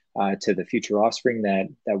consequence to the future offspring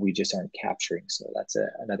that we just aren't capturing? So that's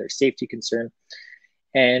another safety concern.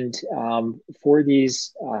 And for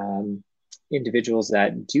these individuals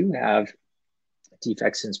that do have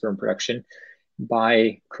defects in sperm production,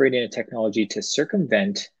 by creating a technology to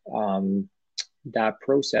circumvent that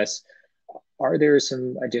process, are there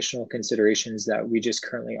some additional considerations that we just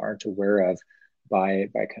currently aren't aware of by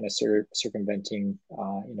kind of circumventing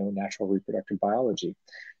natural reproductive biology?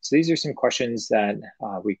 So these are some questions that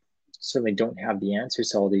we certainly don't have the answers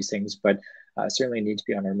to all these things, but certainly need to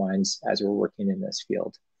be on our minds as we're working in this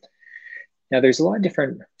field. Now, there's a lot of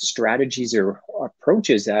different strategies or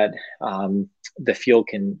approaches that the field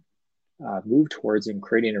can move towards in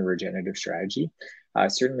creating a regenerative strategy.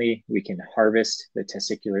 Certainly, we can harvest the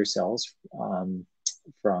testicular cells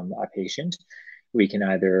from a patient. We can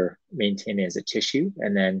either maintain it as a tissue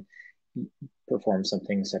and then perform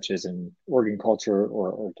something such as an organ culture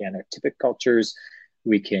or organic typic cultures.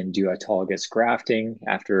 We can do autologous grafting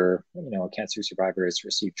after a cancer survivor has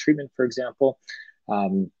received treatment, for example.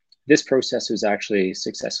 This process was actually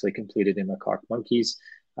successfully completed in macaque monkeys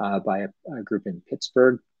by a group in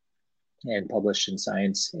Pittsburgh and published in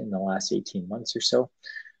Science in the last 18 months or so.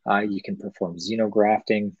 You can perform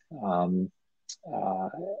xenografting,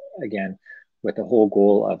 again, with the whole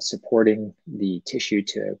goal of supporting the tissue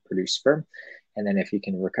to produce sperm. And then if you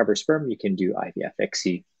can recover sperm, you can do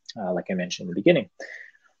IVF-ICSI, like I mentioned in the beginning.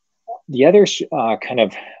 The other kind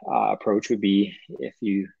of approach would be if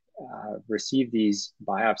you receive these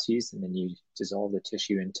biopsies and then you dissolve the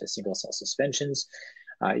tissue into single cell suspensions.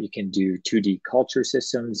 You can do 2D culture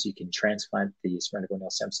systems. You can transplant the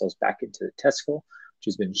spermatogonial stem cells back into the testicle, which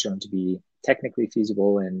has been shown to be technically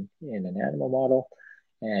feasible in an animal model,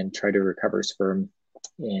 and try to recover sperm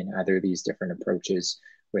in either of these different approaches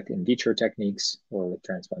with in vitro techniques or with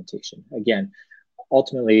transplantation. Again,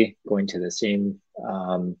 ultimately going to the same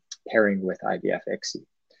pairing with IVF-ICSI.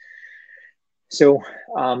 So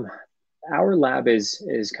our lab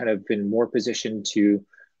is kind of been more positioned to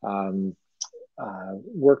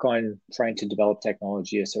work on trying to develop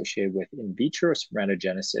technology associated with in vitro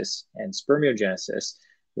spermatogenesis and spermiogenesis,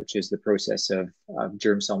 which is the process of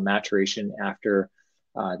germ cell maturation after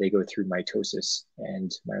they go through mitosis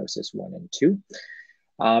and meiosis 1 and 2.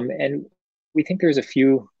 And we think there's a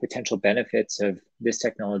few potential benefits of this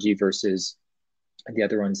technology versus the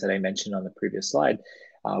other ones that I mentioned on the previous slide.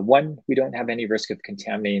 One, we don't have any risk of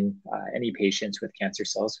contaminating any patients with cancer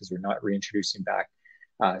cells because we're not reintroducing back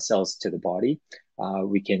cells to the body.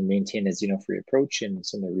 We can maintain a xeno-free approach in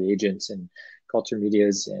some of the reagents and culture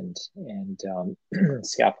medias and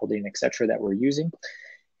scaffolding, et cetera, that we're using.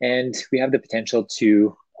 And we have the potential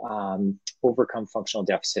to overcome functional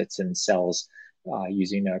deficits in cells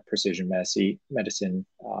using a precision medicine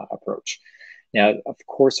approach. Now, of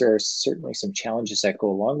course, there are certainly some challenges that go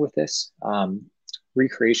along with this.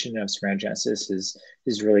 Recreation of spermatogenesis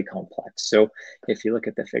is really complex. So if you look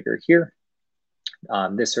at the figure here,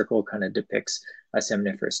 this circle kind of depicts a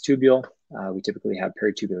seminiferous tubule. We typically have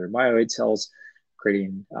peritubular myeloid cells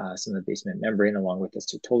creating some of the basement membrane along with the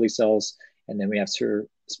Sertoli cells. And then we have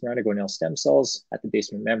spermatogonial stem cells at the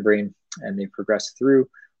basement membrane, and they progress through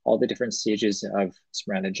all the different stages of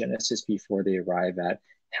spermatogenesis before they arrive at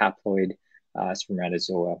haploid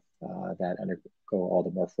spermatozoa that undergo all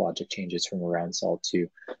the morphologic changes from a round cell to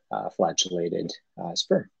flagellated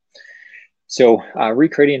sperm. So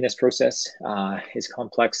recreating this process is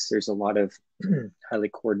complex. There's a lot of highly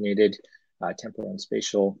coordinated temporal and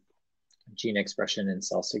spatial gene expression and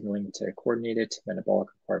cell signaling to coordinate it, metabolic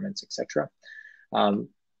requirements, etc.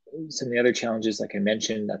 Some of the other challenges, like I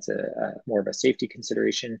mentioned, that's more of a safety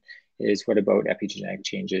consideration, is what about epigenetic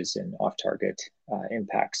changes and off-target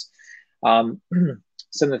impacts.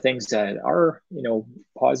 Some of the things that are,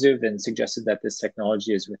 positive and suggested that this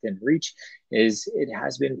technology is within reach is it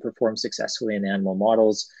has been performed successfully in animal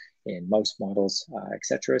models, in mouse models,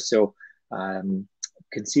 etc. So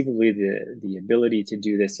conceivably, the ability to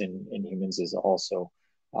do this in humans is also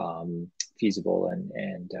feasible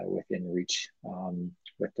and within reach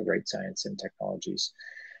with the right science and technologies.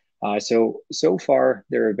 So far,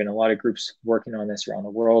 there have been a lot of groups working on this around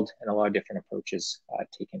the world and a lot of different approaches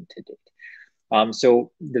taken to date.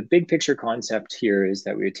 So the big picture concept here is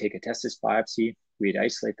that we would take a testis biopsy, we'd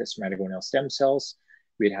isolate the spermatogonial stem cells,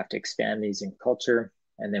 we'd have to expand these in culture,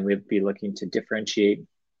 and then we'd be looking to differentiate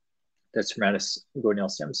the spermatogonial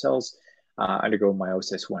stem cells, undergo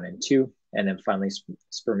meiosis 1 and 2, and then finally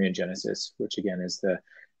spermiogenesis, which again is the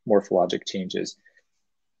morphologic changes.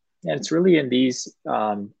 And it's really in these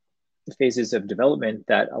phases of development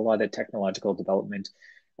that a lot of technological development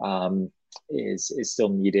is still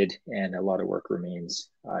needed, and a lot of work remains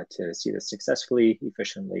to see this successfully,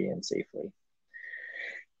 efficiently, and safely.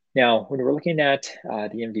 Now, when we're looking at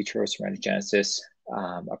the in vitro spermatogenesis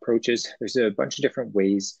approaches, there's a bunch of different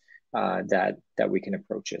ways that we can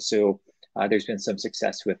approach it. So there's been some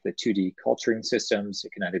success with the 2D culturing systems.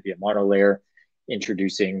 It can either be a monolayer,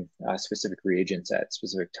 introducing specific reagents at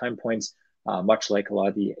specific time points, much like a lot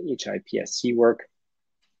of the HIPSC work.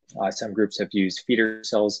 Some groups have used feeder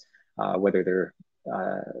cells, whether they're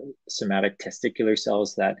somatic testicular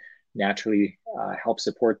cells that naturally help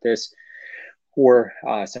support this, or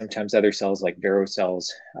sometimes other cells like Vero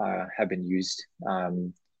cells have been used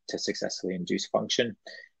to successfully induce function.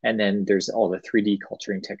 And then there's all the 3D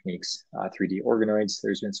culturing techniques, 3D organoids.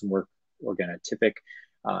 There's been some work, organotypic,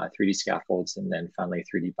 3D scaffolds, and then finally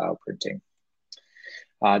 3D bioprinting.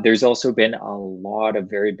 There's also been a lot of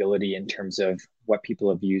variability in terms of what people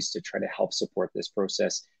have used to try to help support this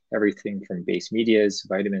process. Everything from base medias,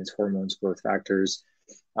 vitamins, hormones, growth factors,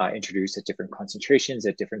 introduced at different concentrations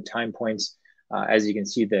at different time points. As you can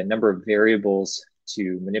see, the number of variables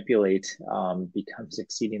to manipulate becomes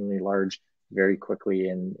exceedingly large very quickly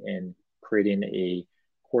in creating a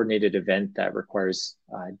coordinated event that requires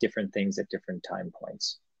different things at different time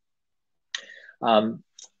points. In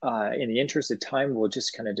the interest of time, we'll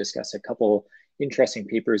just kind of discuss a couple interesting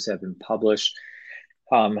papers that have been published.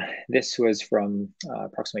 This was from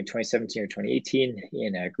approximately 2017 or 2018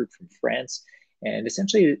 in a group from France. And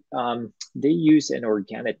essentially, they used an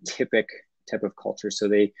organotypic type of culture. So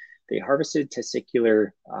they harvested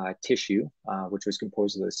testicular tissue, which was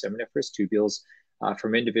composed of the seminiferous tubules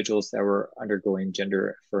from individuals that were undergoing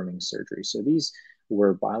gender affirming surgery. So these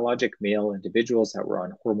were biologic male individuals that were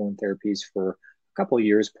on hormone therapies for a couple of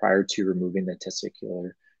years prior to removing the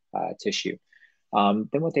testicular tissue.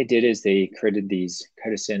 Then what they did is they created these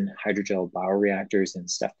chitosan hydrogel bioreactors and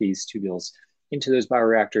stuffed these tubules into those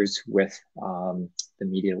bioreactors with the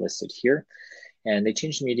media listed here. And they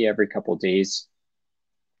changed the media every couple of days.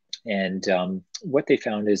 And what they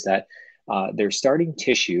found is that their starting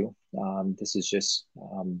tissue, this is just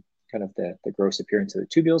kind of the gross appearance of the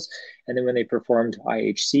tubules. And then when they performed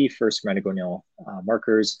IHC for spermatogonial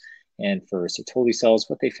markers and for Sertoli cells,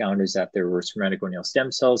 what they found is that there were spermatogonial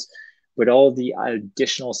stem cells but all the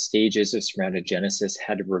additional stages of spermatogenesis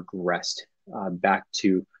had regressed back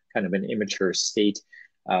to kind of an immature state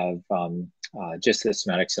of just the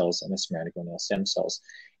somatic cells and the spermatogonial stem cells.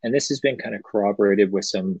 And this has been kind of corroborated with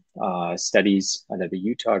some studies out of the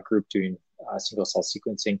Utah group doing single cell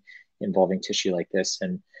sequencing involving tissue like this.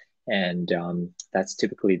 And that's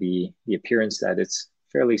typically the appearance that it's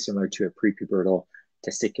fairly similar to a prepubertal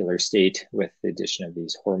testicular state with the addition of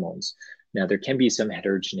these hormones. Now, there can be some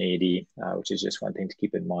heterogeneity, which is just one thing to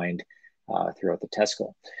keep in mind throughout the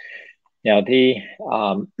testicle. Now, they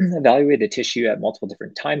evaluated the tissue at multiple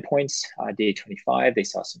different time points. Day 25, they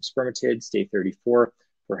saw some spermatids. Day 34,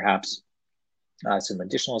 perhaps some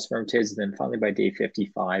additional spermatids. And then finally, by day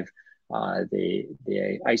 55,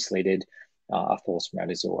 they isolated a full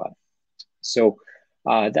spermatozoa. So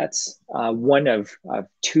that's one of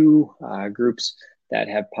two groups that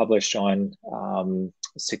have published on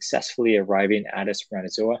successfully arriving at a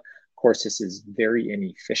spermatozoa. Of course, this is very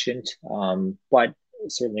inefficient, but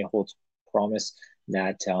it certainly holds promise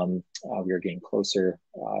that we are getting closer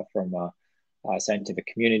from a scientific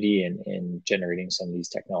community in generating some of these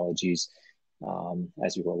technologies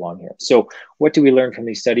as we go along here. So what do we learn from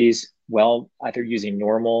these studies? Well, either using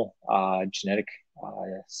normal genetic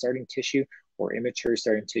starting tissue or immature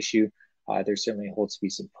starting tissue, there certainly holds to be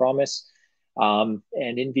some promise. And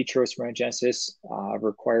in vitro spermatogenesis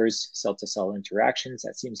requires cell-to-cell interactions.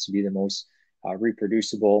 That seems to be the most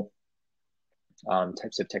reproducible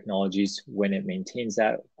types of technologies when it maintains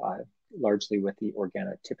that, largely with the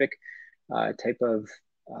organotypic type of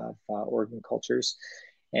organ cultures.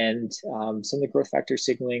 And some of the growth factor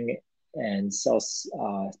signaling and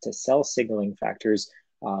cell-to-cell signaling factors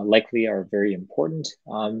likely are very important.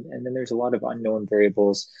 And then there's a lot of unknown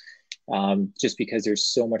variables just because there's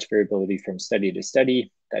so much variability from study to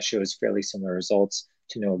study that shows fairly similar results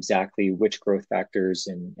to know exactly which growth factors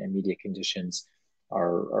and media conditions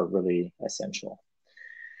are really essential.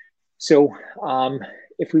 So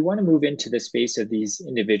if we want to move into the space of these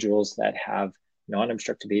individuals that have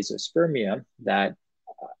non-obstructive azoospermia, that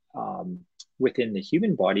within the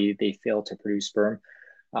human body, they fail to produce sperm,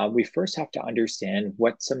 we first have to understand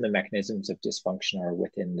what some of the mechanisms of dysfunction are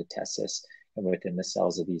within the testis and within the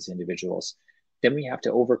cells of these individuals. Then we have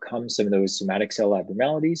to overcome some of those somatic cell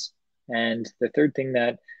abnormalities. And the third thing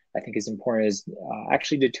that I think is important is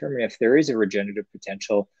actually determine if there is a regenerative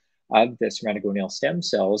potential of the spermatogonial stem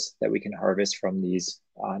cells that we can harvest from these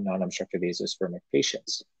non-obstructive azoospermic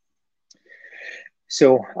patients.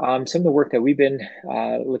 So some of the work that we've been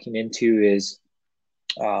looking into is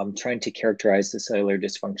trying to characterize the cellular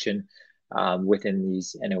dysfunction within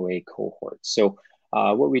these NOA cohorts. So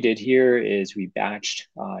what we did here is we batched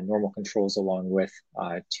normal controls along with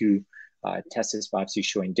two testis biopsies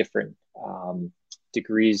showing different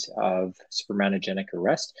degrees of spermatogenic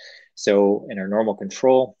arrest. So in our normal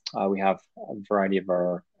control, we have a variety of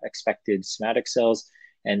our expected somatic cells,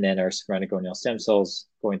 and then our spermatogonial stem cells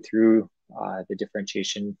going through the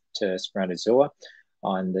differentiation to spermatozoa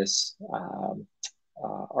on this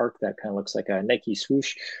arc that kind of looks like a Nike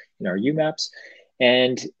swoosh in our UMAPs.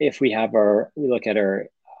 And if we look at our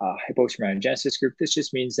hypospermatogenesis group, this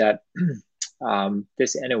just means that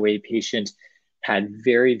this NOA patient had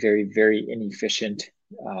very, very, very inefficient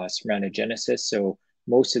spermatogenesis. So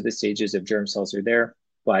most of the stages of germ cells are there,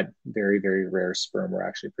 but very, very rare sperm were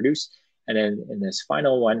actually produced. And then in this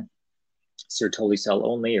final one, Sertoli cell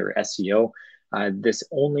only, or SCO, this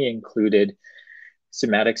only included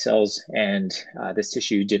somatic cells, and this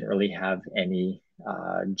tissue didn't really have any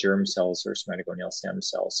germ cells or spermatogonial stem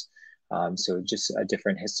cells. So just a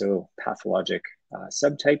different histopathologic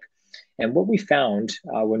subtype. And what we found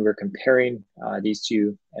when we're comparing these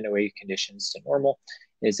two NOA conditions to normal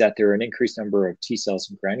is that there are an increased number of T cells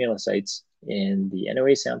and granulocytes in the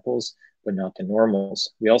NOA samples, but not the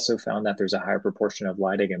normals. We also found that there's a higher proportion of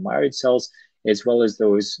Leydig and myriad cells, as well as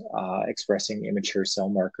those expressing immature cell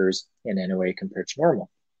markers in NOA compared to normal.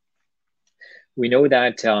 We know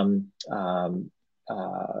that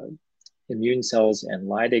immune cells and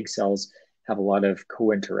Leydig cells have a lot of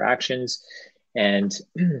co-interactions, and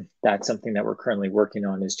that's something that we're currently working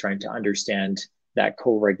on, is trying to understand that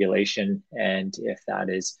co-regulation and if that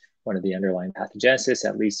is one of the underlying pathogenesis,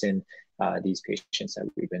 at least in these patients that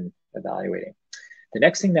we've been evaluating. The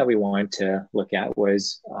next thing that we wanted to look at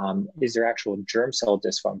was, is there actual germ cell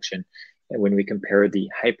dysfunction? And when we compare the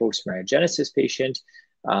hypospermatogenesis patient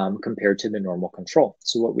compared to the normal control.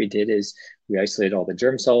 So what we did is we isolated all the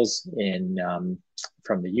germ cells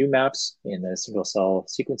from the UMAPs in the single cell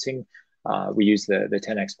sequencing. We used the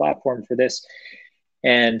 10x platform for this.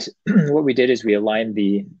 And what we did is we aligned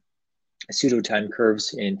the pseudoton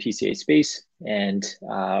curves in PCA space, and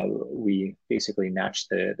we basically matched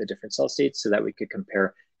the different cell states so that we could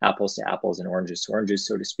compare apples to apples and oranges to oranges,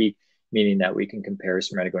 so to speak, meaning that we can compare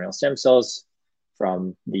spermatogonal stem cells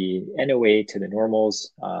from the NOA to the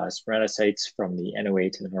normals, spermatocytes from the NOA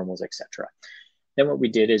to the normals, etc. Then what we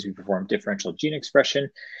did is we performed differential gene expression,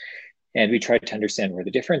 and we tried to understand where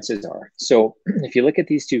the differences are. So if you look at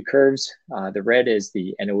these two curves, the red is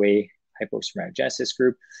the NOA hypospermatogenesis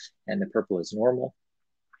group, and the purple is normal.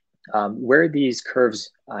 Where these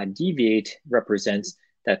curves deviate represents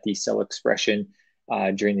that the cell expression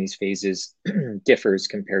during these phases differs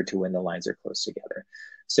compared to when the lines are close together.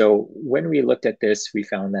 So when we looked at this, we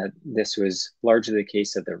found that this was largely the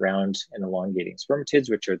case of the round and elongating spermatids,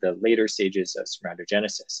 which are the later stages of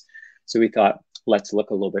spermatogenesis. So we thought, let's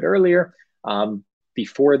look a little bit earlier.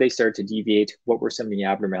 Before they start to deviate, what were some of the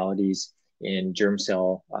abnormalities in germ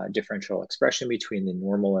cell differential expression between the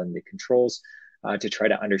normal and the controls to try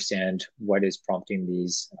to understand what is prompting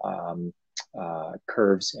these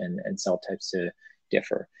curves and cell types to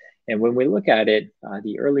differ. And when we look at it,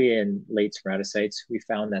 the early and late spermatocytes, we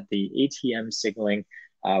found that the ATM signaling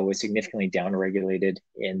was significantly downregulated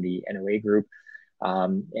in the NOA group.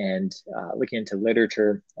 Looking into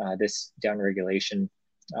literature, this downregulation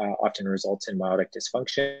often results in meiotic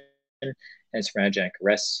dysfunction and spermatogenic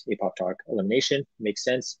arrest. Apoptotic elimination makes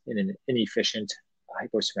sense in an inefficient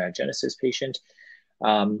hypospermatogenesis patient.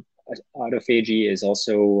 Autophagy is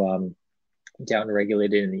also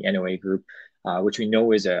downregulated in the NOA group, which we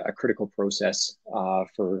know is a critical process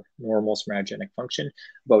for normal spermatogenic function.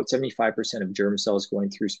 About 75% of germ cells going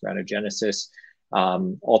through spermatogenesis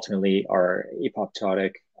ultimately are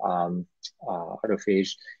apoptotic,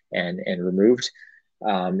 autophage, and removed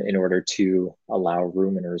in order to allow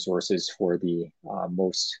room and resources for the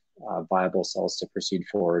most viable cells to proceed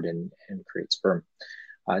forward and create sperm.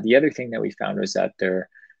 The other thing that we found was that there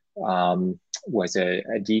was a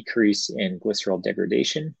decrease in glycerol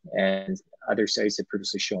degradation, and other studies have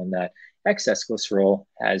previously shown that excess glycerol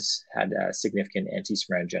has had a significant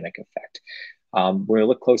anti-spermatogenic effect. When we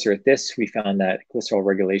look closer at this, we found that glycerol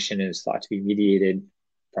regulation is thought to be mediated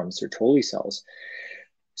from Sertoli cells.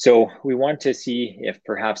 So we want to see if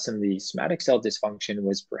perhaps some of the somatic cell dysfunction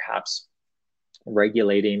was perhaps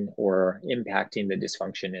regulating or impacting the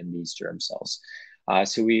dysfunction in these germ cells.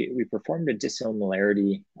 So we performed a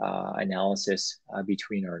dissimilarity analysis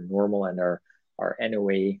between our normal and our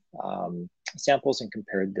NOA samples and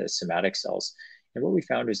compared the somatic cells. And what we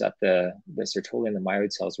found was that the Sertoli and the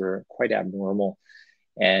myeloid cells were quite abnormal.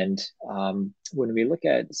 And when we look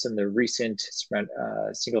at some of the recent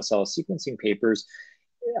single cell sequencing papers,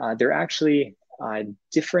 they're actually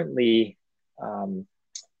differently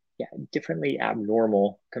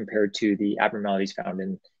abnormal compared to the abnormalities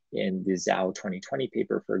found in the Zhao 2020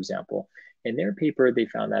 paper, for example. In their paper, they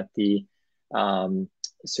found that the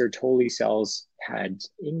Sertoli cells had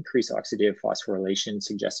increased oxidative phosphorylation,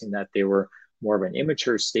 suggesting that they were more of an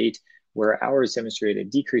immature state, where ours demonstrated a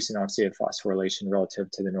decrease in oxidative phosphorylation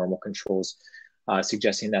relative to the normal controls,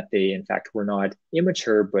 suggesting that they, in fact, were not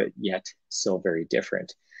immature, but yet still very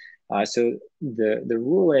different. So the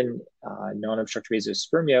rule in non-obstructive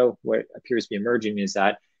azoospermia, what appears to be emerging is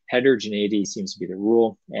that heterogeneity seems to be the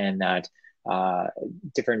rule, and that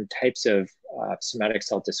different types of somatic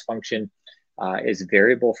cell dysfunction is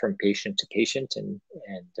variable from patient to patient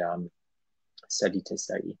and study to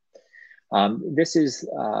study. This is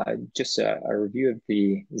just a review of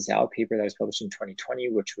the Zhao paper that was published in 2020,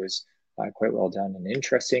 which was quite well done and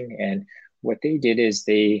interesting. And what they did is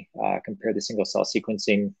they compared the single cell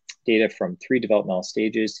sequencing data from 3 developmental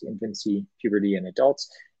stages: infancy, puberty, and adults,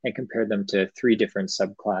 and compared them to 3 different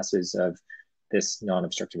subclasses of this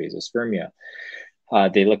non-obstructive azoospermia.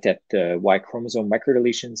 They looked at the Y chromosome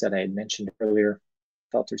microdeletions that I had mentioned earlier,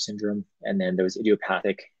 Felter syndrome, and then those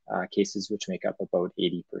idiopathic cases, which make up about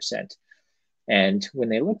 80%. And when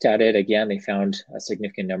they looked at it, again, they found a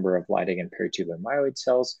significant number of Leydig and peritubular myeloid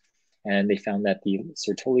cells, and they found that the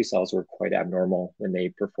Sertoli cells were quite abnormal when they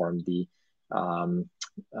performed the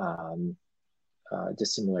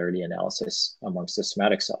dissimilarity analysis amongst the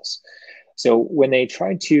somatic cells. So when they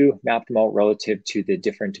tried to map them out relative to the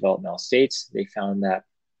different developmental states, they found that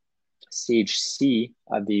stage C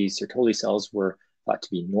of the Sertoli cells were thought to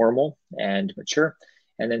be normal and mature,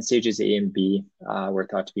 and then stages A and B were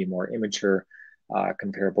thought to be more immature,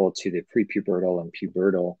 comparable to the prepubertal and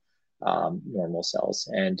pubertal normal cells.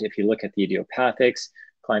 And if you look at the idiopathics,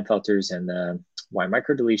 Klinefelters and the Y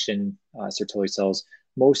microdeletion Sertoli cells,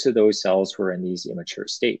 most of those cells were in these immature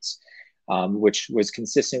states, which was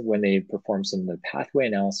consistent when they performed some of the pathway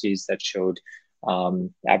analyses that showed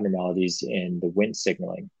abnormalities in the Wnt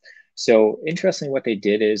signaling. So interestingly, what they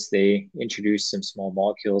did is they introduced some small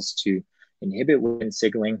molecules to inhibit Wnt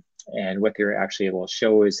signaling. And what they're actually able to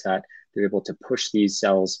show is that they're able to push these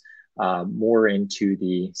cells more into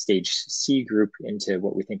the stage C group, into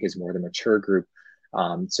what we think is more the mature group.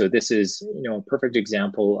 So this is, a perfect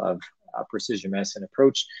example of a precision medicine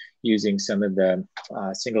approach using some of the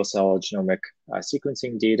single cell genomic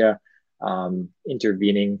sequencing data,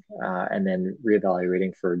 intervening and then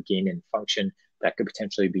reevaluating for gain in function that could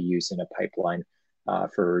potentially be used in a pipeline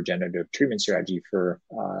for regenerative treatment strategy for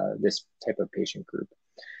this type of patient group.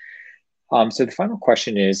 So the final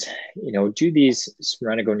question is, do these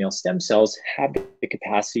spermatogonial stem cells have the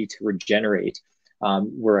capacity to regenerate?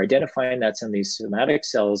 We're identifying that some of these somatic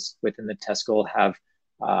cells within the testicle have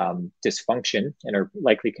dysfunction and are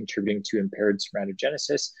likely contributing to impaired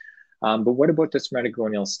spermatogenesis. But what about the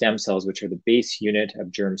spermatogonial stem cells, which are the base unit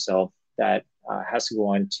of germ cell that has to go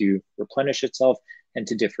on to replenish itself and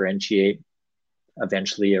to differentiate,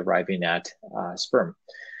 eventually arriving at sperm?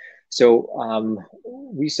 So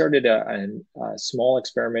we started a small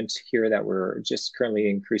experiment here that we're just currently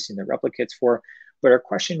increasing the replicates for. But our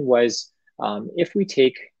question was, if we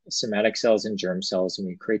take somatic cells and germ cells and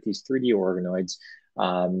we create these 3D organoids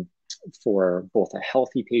for both a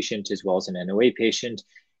healthy patient as well as an NOA patient,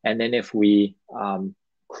 and then if we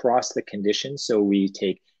cross the conditions, so we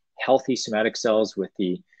take healthy somatic cells with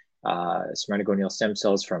the spermatogonial stem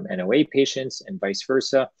cells from NOA patients and vice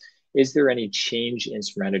versa, is there any change in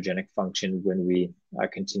spermatogenic function when we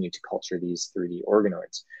continue to culture these 3D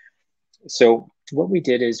organoids? So what we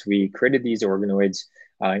did is we created these organoids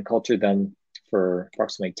and cultured them for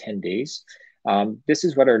approximately 10 days. This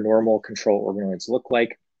is what our normal control organoids look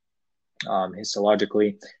like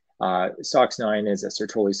histologically. SOX9 is a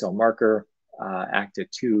Sertoli cell marker,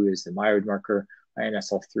 ACTA2 is the myriad marker,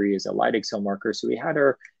 INSL3 is a Leydig cell marker. So we had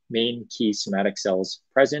our main key somatic cells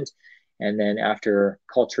present. And then after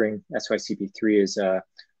culturing, SYCP3 is a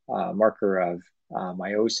marker of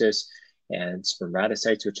meiosis and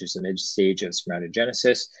spermatocytes, which is the mid-stage of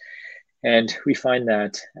spermatogenesis. And we find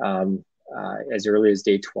that as early as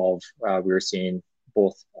day 12, we were seeing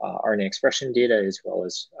both RNA expression data as well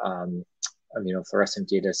as immunofluorescent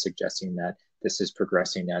data suggesting that this is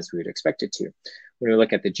progressing as we would expect it to. When we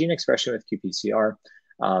look at the gene expression with qPCR,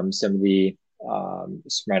 some of the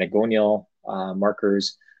spermatogonial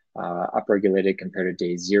markers upregulated compared to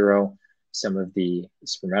day 0. Some of the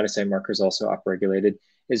spermatocyte markers also upregulated,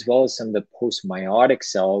 as well as some of the post-meiotic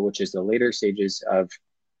cell, which is the later stages of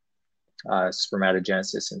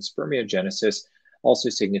spermatogenesis and spermiogenesis, also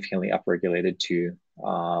significantly upregulated to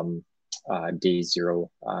day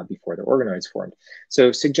 0 before the organoids formed.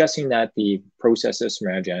 So suggesting that the process of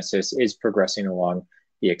spermatogenesis is progressing along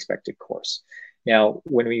the expected course. Now,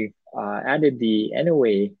 when we added the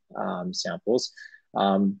NOA samples,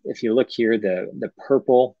 if you look here, the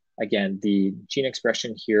purple, again, the gene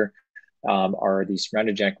expression here are the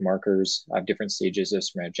spermatogenic markers of different stages of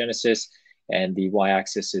spermatogenesis, and the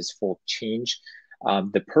y-axis is fold change.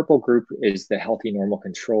 The purple group is the healthy normal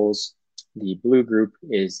controls. The blue group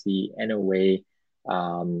is the NOA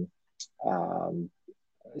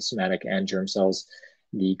somatic and germ cells.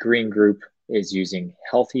 The green group is using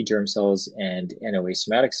healthy germ cells and NOA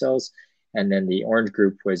somatic cells. And then the orange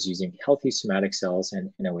group was using healthy somatic cells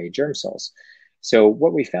and NOA germ cells. So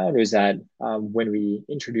what we found was that when we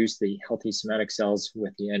introduced the healthy somatic cells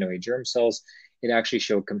with the NOA germ cells, it actually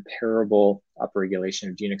showed comparable upregulation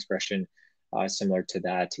of gene expression similar to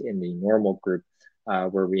that in the normal group,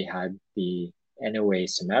 where we had the NOA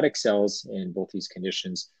somatic cells in both these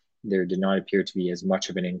conditions. There did not appear to be as much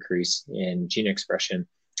of an increase in gene expression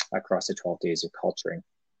across the 12 days of culturing.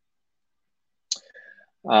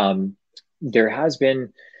 There has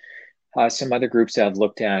been some other groups that have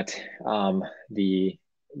looked at the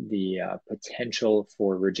potential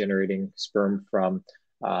for regenerating sperm from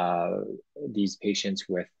these patients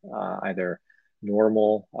with either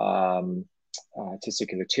normal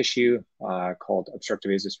testicular tissue called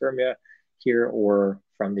obstructive azoospermia here, or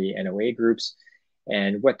from the NOA groups.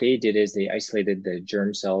 And what they did is they isolated the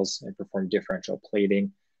germ cells and performed differential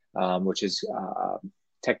plating, which is a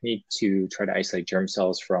technique to try to isolate germ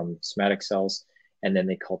cells from somatic cells, and then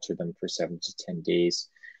they cultured them for 7 to 10 days.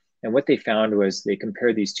 And what they found was they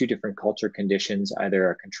compared these two different culture conditions,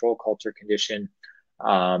 either a control culture condition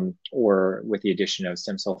or with the addition of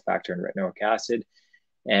stem cell factor and retinoic acid.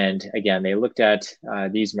 And again, they looked at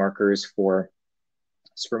these markers for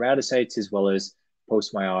spermatocytes as well as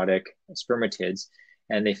post-meiotic spermatids.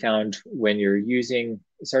 And they found when you're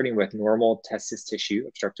starting with normal testis tissue,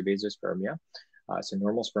 obstructive azoospermia, so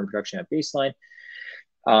normal sperm production at baseline,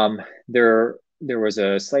 there was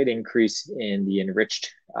a slight increase in the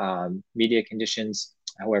enriched media conditions.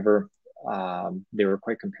 However, they were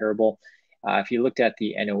quite comparable. If you looked at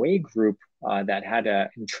the NOA group that had an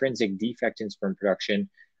intrinsic defect in sperm production,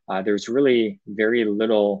 there's really very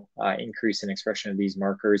little increase in expression of these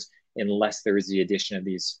markers unless there is the addition of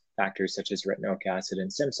these factors such as retinoic acid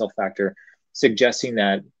and stem cell factor, suggesting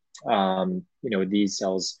that these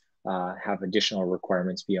cells have additional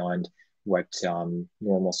requirements beyond what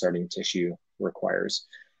normal starting tissue requires.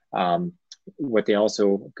 What they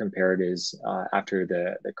also compared is after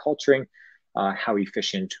the culturing, how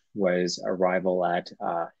efficient was arrival at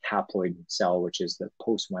haploid cell, which is the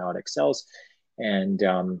post-meiotic cells. And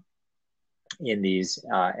in these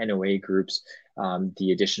NOA groups,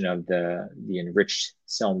 the addition of the enriched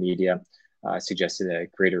cell media suggested a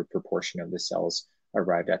greater proportion of the cells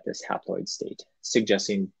arrived at this haploid state,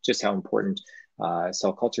 suggesting just how important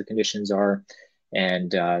cell culture conditions are,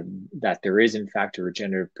 and that there is in fact a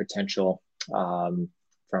regenerative potential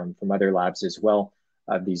from other labs as well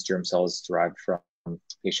of these germ cells derived from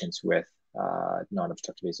patients with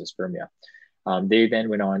non-obstructive azoospermia. They then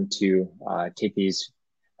went on to take these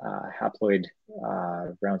haploid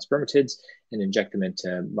round spermatids and inject them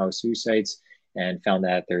into mouse oocytes, and found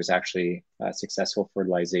that there's actually successful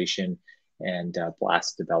fertilization and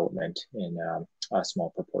blast development in a small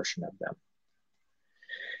proportion of them.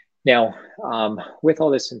 Now, with all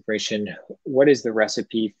this information, what is the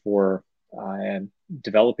recipe for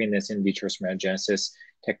developing this in vitro spermatogenesis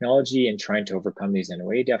technology and trying to overcome these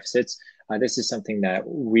NOA deficits? This is something that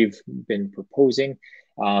we've been proposing,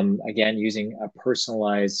 again, using a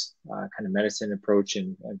personalized kind of medicine approach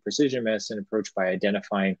and precision medicine approach by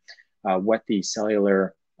identifying what the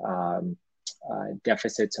cellular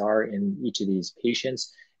deficits are in each of these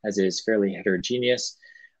patients, as it is fairly heterogeneous,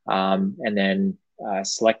 and then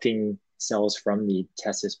selecting cells from the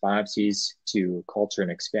testis biopsies to culture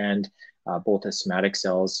and expand both the somatic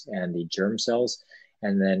cells and the germ cells,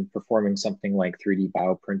 and then performing something like 3D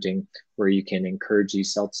bioprinting, where you can encourage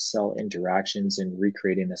these cell-to-cell interactions and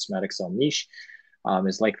recreating the somatic cell niche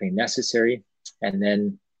is likely necessary. And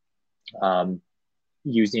then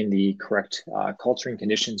using the correct culturing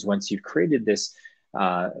conditions once you've created this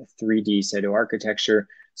 3D cytoarchitecture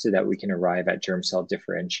so that we can arrive at germ cell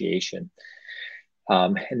differentiation.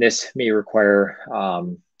 And this may require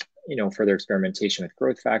further experimentation with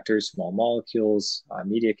growth factors, small molecules,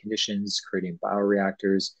 media conditions, creating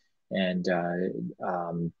bioreactors, and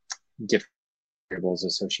different variables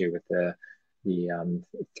associated with the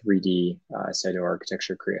 3D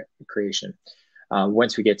cytoarchitecture creation.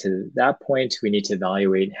 Once we get to that point, we need to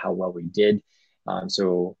evaluate how well we did.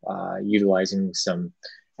 So utilizing some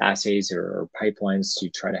assays or pipelines to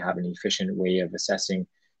try to have an efficient way of assessing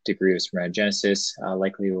degree of spermatogenesis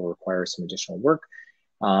likely will require some additional work.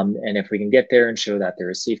 And if we can get there and show that there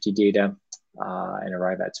is safety data and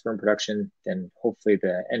arrive at sperm production, then hopefully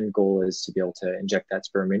the end goal is to be able to inject that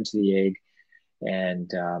sperm into the egg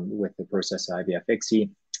and with the process of IVF ICSI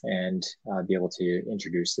and be able to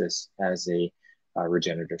introduce this as a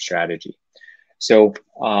regenerative strategy. So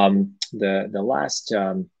the last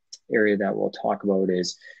area that we'll talk about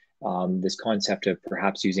is this concept of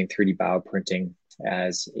perhaps using 3D bioprinting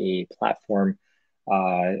as a platform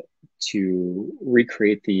to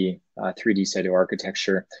recreate the 3D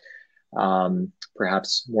cytoarchitecture,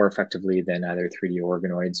 perhaps more effectively than either 3D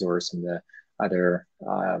organoids or some of the other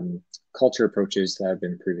culture approaches that have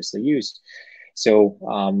been previously used. So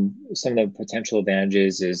some of the potential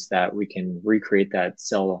advantages is that we can recreate that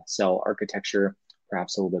cell architecture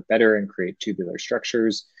perhaps a little bit better and create tubular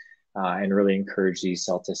structures and really encourage these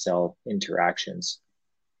cell-to-cell interactions.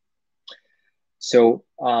 So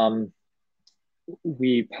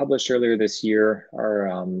we published earlier this year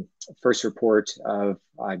our first report of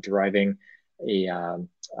deriving a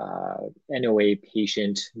NOA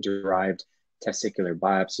patient-derived testicular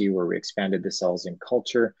biopsy where we expanded the cells in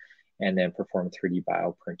culture and then performed 3D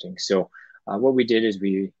bioprinting. So what we did is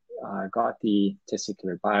we got the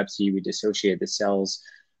testicular biopsy, we dissociated the cells,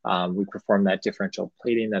 we performed that differential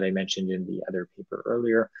plating that I mentioned in the other paper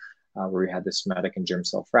earlier, where we had the somatic and germ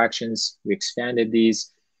cell fractions. We expanded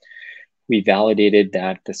these. We validated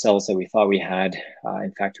that the cells that we thought we had,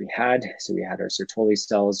 in fact, we had. So we had our Sertoli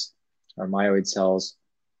cells, our myoid cells.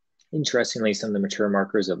 Interestingly, some of the mature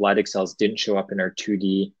markers of Leydig cells didn't show up in our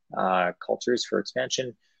 2D cultures for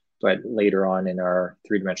expansion, but later on in our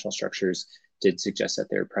three-dimensional structures did suggest that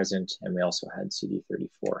they're present. And we also had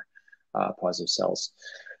CD34 positive cells.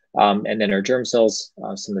 And then our germ cells,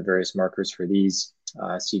 some of the various markers for these,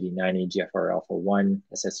 CD90, GFR alpha 1,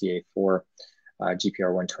 SSEA4,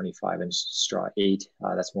 GPR 125, and STRA8.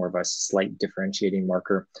 That's more of a slight differentiating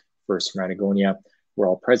marker for spermatogonia. were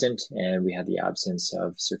all present, and we had the absence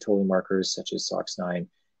of Sertoli markers such as SOX9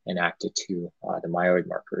 and ACTA2, the myeloid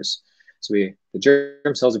markers. So the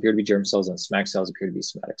germ cells appear to be germ cells, and somatic cells appear to be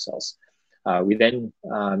somatic cells. We then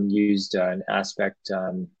used an Aspect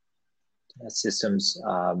Systems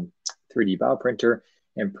 3D bioprinter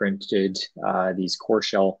and printed these core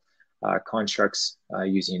shell constructs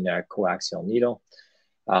using a coaxial needle.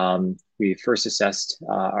 We first assessed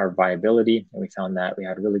our viability, and we found that we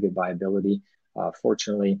had really good viability.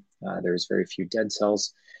 Fortunately, there's very few dead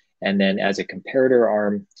cells. And then as a comparator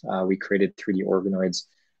arm, we created 3D organoids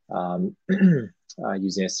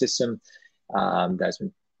using a system that's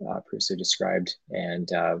been previously described, and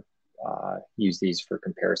use these for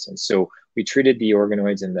comparison. So we treated the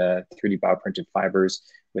organoids and the 3D bioprinted fibers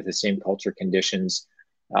with the same culture conditions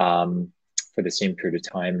for the same period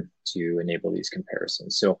of time to enable these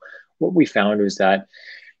comparisons. So what we found was that,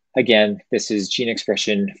 again, this is gene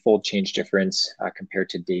expression fold change difference compared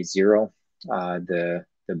to day 0. The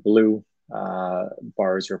blue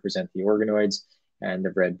bars represent the organoids, and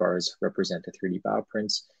the red bars represent the 3D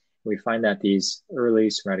bioprints. We find that these early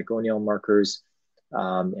spermatogonial markers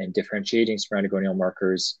and differentiating spermatogonial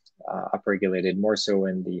markers upregulated more so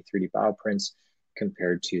in the 3D bioprints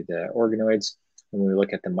compared to the organoids. When we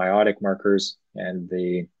look at the meiotic markers and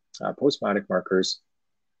the post-meiotic markers,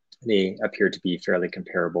 they appear to be fairly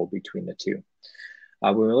comparable between the two.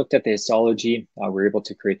 When we looked at the histology, we were able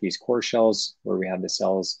to create these core shells where we have the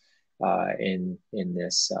cells in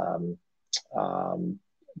this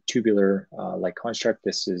tubular-like construct.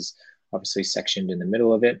 This is obviously sectioned in the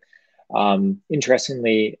middle of it.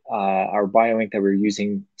 Interestingly, our bioink that we were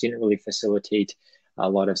using didn't really facilitate a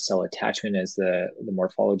lot of cell attachment, as the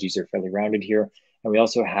morphologies are fairly rounded here. And we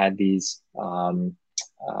also had these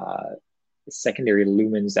secondary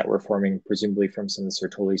lumens that were forming presumably from some of the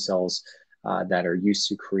Sertoli cells that are used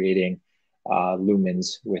to creating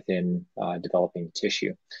lumens within developing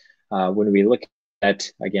tissue. When we look at,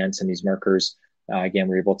 again, some of these markers, again,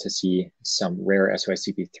 we're able to see some rare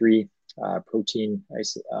SYCP3 protein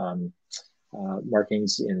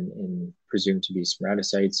markings in presumed to be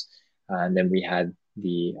spermatocytes. And then we had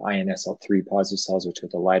the INSL3 positive cells, which are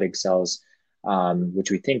the Leydig cells, which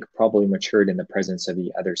we think probably matured in the presence of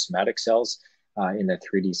the other somatic cells in the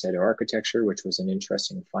 3D cytoarchitecture, which was an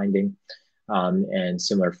interesting finding. And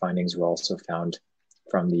similar findings were also found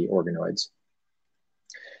from the organoids.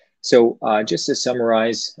 So just to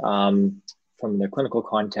summarize, from the clinical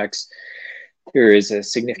context, there is a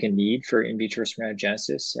significant need for in vitro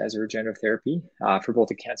spermatogenesis as a regenerative therapy for both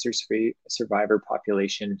the cancer survivor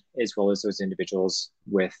population as well as those individuals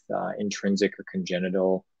with intrinsic or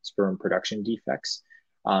congenital sperm production defects.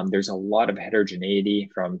 There's a lot of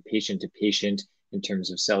heterogeneity from patient to patient in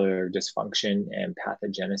terms of cellular dysfunction and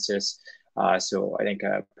pathogenesis. So I think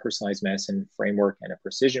a personalized medicine framework and a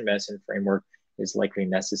precision medicine framework is likely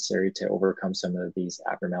necessary to overcome some of these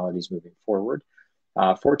abnormalities moving forward.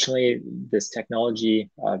 Fortunately, this technology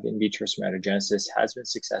of in vitro spermatogenesis has been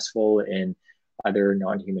successful in other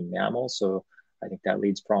non-human mammals. So I think that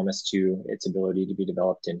leads promise to its ability to be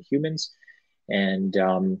developed in humans. And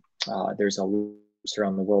there's a lot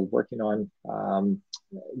around the world working on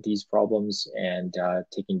these problems and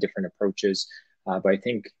taking different approaches. But I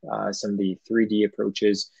think some of the 3D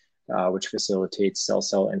approaches, which facilitates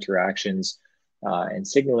cell-cell interactions and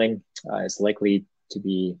signaling, is likely to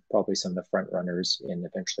be probably some of the front runners in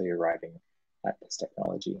eventually arriving at this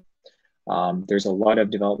technology. There's a lot of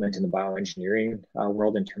development in the bioengineering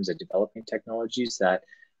world in terms of developing technologies that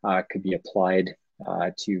could be applied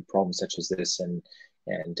to problems such as this and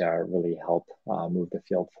really help move the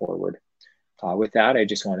field forward. With that, I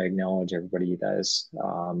just want to acknowledge everybody that has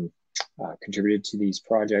contributed to these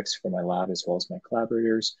projects from my lab as well as my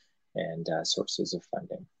collaborators and sources of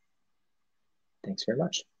funding. Thanks very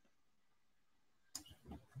much.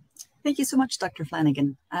 Thank you so much, Dr.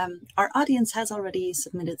 Flannigan. Our audience has already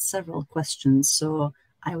submitted several questions, so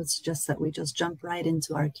I would suggest that we just jump right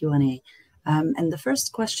into our Q&A. And the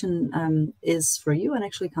first question is for you and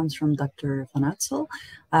actually comes from Dr. Vanuytsel.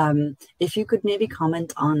 If you could maybe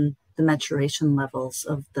comment on the maturation levels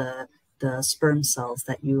of the sperm cells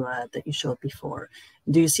that you showed before.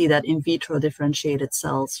 Do you see that in vitro differentiated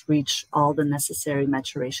cells reach all the necessary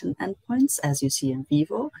maturation endpoints as you see in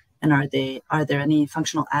vivo? And are there any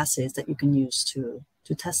functional assays that you can use to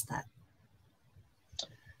test that?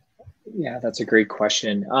 Yeah, that's a great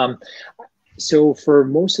question. So for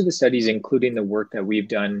most of the studies, including the work that we've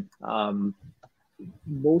done,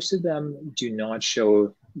 most of them do not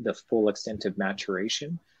show the full extent of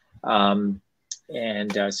maturation. So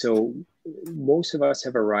most of us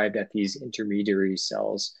have arrived at these intermediary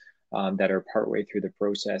cells that are partway through the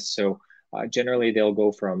process. So Generally, they'll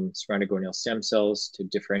go from spermatogonial stem cells to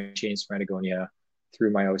differentiating spermatogonia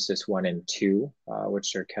through meiosis 1 and 2,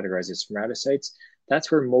 which are categorized as spermatocytes. That's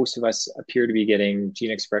where most of us appear to be getting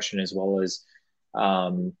gene expression as well as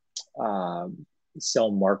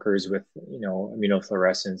cell markers with,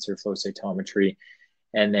 immunofluorescence or flow cytometry,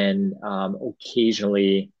 and then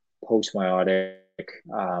occasionally post-meiotic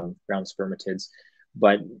round spermatids.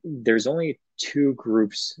 But there's only 2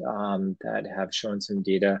 groups that have shown some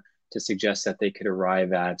data to suggest that they could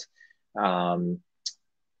arrive at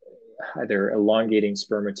either elongating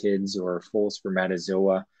spermatids or full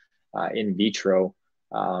spermatozoa in vitro,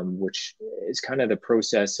 which is kind of the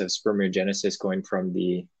process of spermiogenesis going from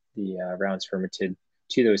the round spermatid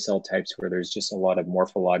to those cell types where there's just a lot of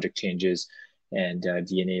morphologic changes and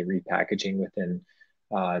DNA repackaging within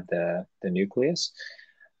the nucleus.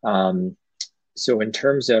 So in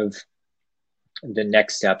terms of the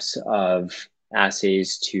next steps of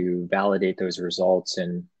assays to validate those results,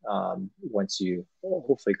 and once you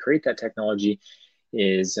hopefully create that technology,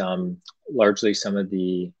 is largely some of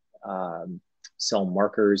the cell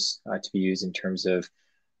markers to be used in terms of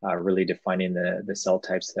really defining the cell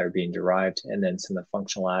types that are being derived, and then some of the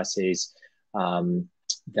functional assays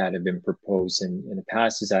that have been proposed in the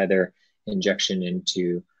past is either injection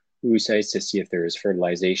into oocytes to see if there is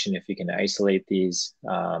fertilization, if you can isolate these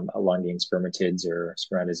elongating spermatids or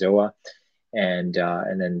spermatozoa, and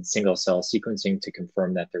then single cell sequencing to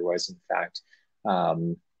confirm that there was in fact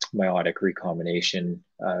meiotic recombination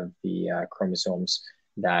of the chromosomes,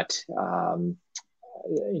 that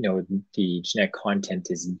the genetic content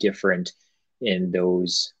is different in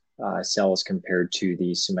those cells compared to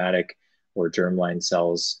the somatic or germline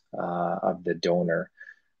cells of the donor.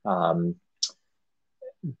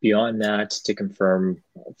 Beyond that, to confirm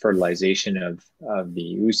fertilization of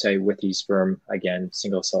the oocyte with the sperm, again,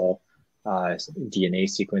 single cell DNA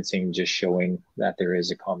sequencing, just showing that there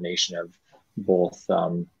is a combination of both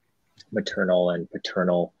maternal and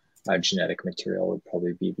paternal genetic material would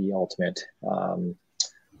probably be the ultimate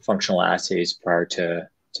functional assays prior to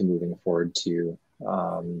moving forward to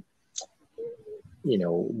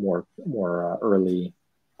more early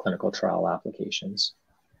clinical trial applications.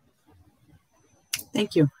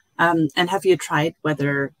 Thank you. And have you tried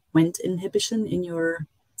whether Wnt inhibition in your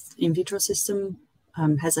in vitro system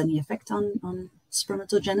has any effect on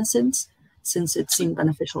spermatogenesis, since it seemed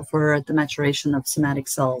beneficial for the maturation of somatic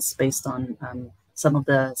cells based on some of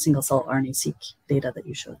the single cell RNA-seq data that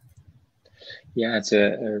you showed? Yeah, it's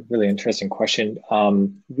a really interesting question.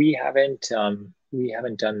 We haven't done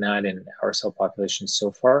that in our cell population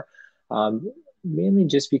so far, mainly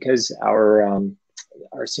just because our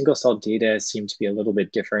single cell data seem to be a little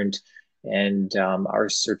bit different, and our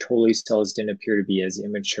Sertoli cells didn't appear to be as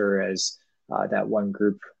immature as that one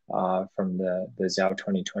group from the Zhao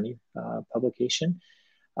 2020 publication.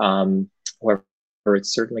 However,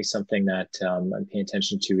 it's certainly something that I'm paying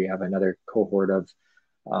attention to. We have another cohort of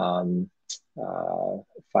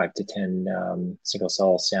 5 to 10 single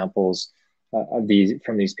cell samples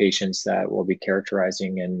from these patients that we'll be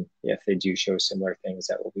characterizing, and if they do show similar things,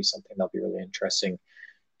 that will be something that'll be really interesting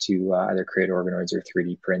to either create organoids or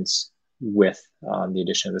 3D prints with the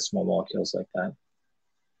addition of the small molecules like that.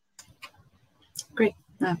 Great,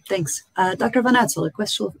 thanks. Dr. Vanuytsel, a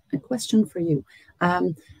question for you.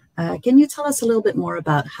 Can you tell us a little bit more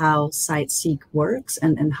about how CytSeq works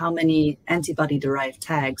and how many antibody-derived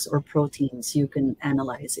tags or proteins you can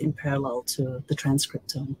analyze in parallel to the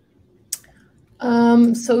transcriptome?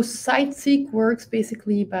 So CytSeq works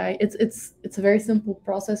basically by, it's a very simple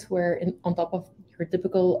process where on top of your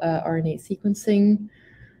typical RNA sequencing,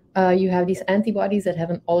 you have these antibodies that have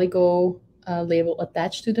an oligo label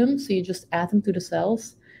attached to them. So you just add them to the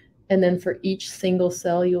cells. And then for each single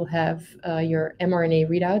cell, you'll have your mRNA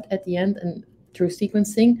readout at the end and through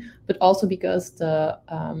sequencing, but also because of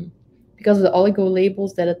the oligo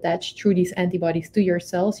labels that attach through these antibodies to your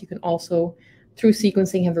cells, you can also, through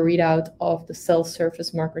sequencing, have a readout of the cell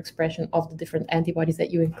surface marker expression of the different antibodies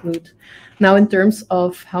that you include. Now, in terms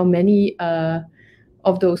of how many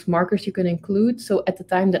of those markers you can include, so at the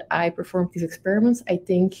time that I performed these experiments, I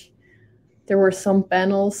think there were some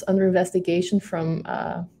panels under investigation from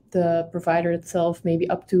the provider itself, maybe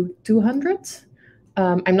up to 200.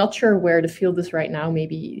 I'm not sure where the field is right now.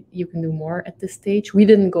 Maybe you can do more at this stage. We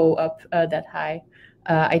didn't go up that high.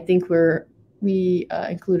 I think we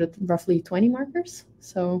included roughly 20 markers.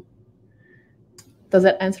 So does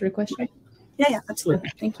that answer the question? Yeah,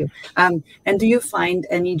 absolutely. Thank you. And do you find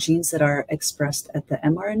any genes that are expressed at the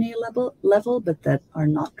mRNA level, but that are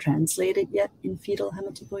not translated yet in fetal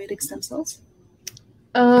hematopoietic stem cells?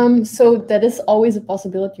 So that is always a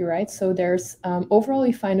possibility, right? So there's overall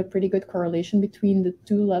we find a pretty good correlation between the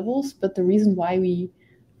two levels, but the reason why we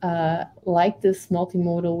like this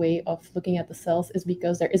multimodal way of looking at the cells is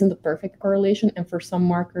because there isn't a perfect correlation, and for some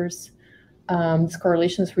markers, this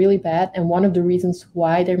correlation is really bad. And one of the reasons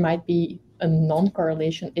why there might be a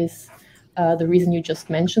non-correlation is the reason you just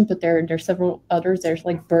mentioned, but there are several others. There's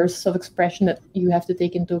like bursts of expression that you have to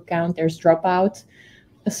take into account. There's dropout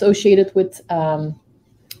associated with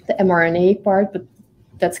the mRNA part, but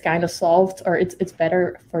that's kind of solved, or it's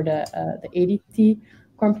better for the ADT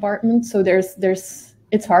compartment. So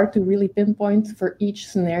it's hard to really pinpoint for each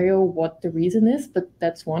scenario what the reason is, but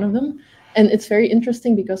that's one of them. And it's very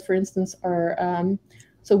interesting because, for instance,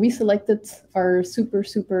 so we selected our super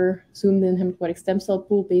zoomed in hematopoietic stem cell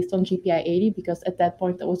pool based on GPI80 because at that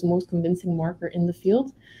point that was the most convincing marker in the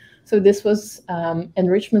field. So this was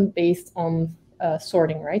enrichment based on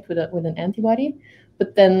sorting, right, with an antibody.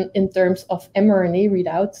 But then in terms of mRNA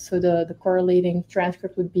readouts, so the correlating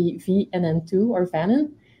transcript would be VNN2 or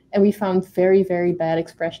Vanin. And we found very, very bad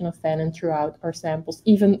expression of Vanin throughout our samples,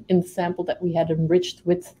 even in the sample that we had enriched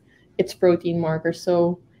with its protein marker.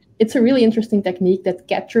 So it's a really interesting technique that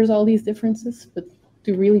captures all these differences, but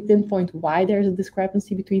to really pinpoint why there's a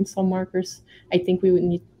discrepancy between some markers, I think we would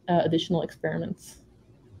need additional experiments.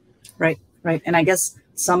 Right. And I guess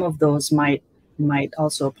some of those might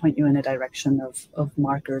also point you in a direction of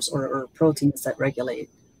markers or proteins that regulate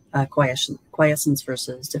quiescence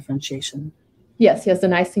versus differentiation. Yes. The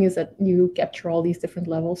nice thing is that you capture all these different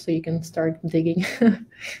levels, so you can start digging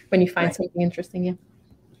when you find something interesting. Yeah.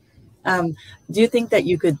 Do you think that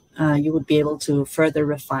you would be able to further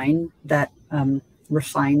refine that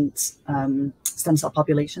refined stem cell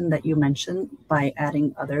population that you mentioned by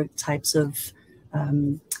adding other types of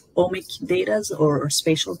omic data or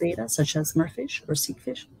spatial data, such as merfish or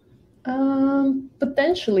seqfish?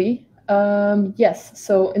 Potentially, yes.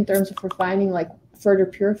 So in terms of refining, like further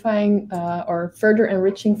purifying or further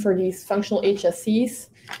enriching for these functional HSCs,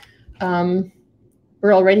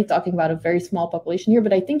 we're already talking about a very small population here,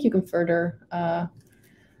 but I think you can further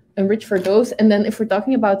enrich for those. And then if we're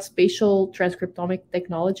talking about spatial transcriptomic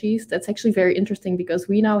technologies, that's actually very interesting because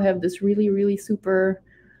we now have this really, really super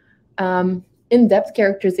in-depth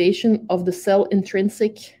characterization of the cell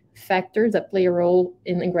intrinsic factors that play a role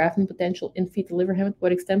in engraftment potential in fetal liver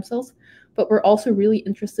hematopoietic stem cells. But we're also really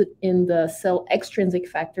interested in the cell extrinsic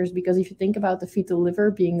factors, because if you think about the fetal liver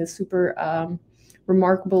being the super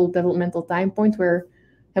remarkable developmental time point where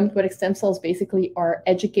hematopoietic stem cells basically are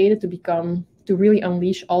educated to really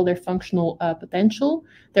unleash all their functional potential,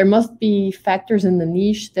 there must be factors in the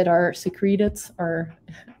niche that are secreted or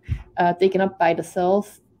taken up by the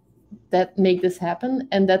cells that make this happen.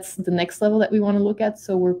 And that's the next level that we want to look at.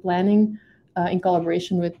 So we're planning in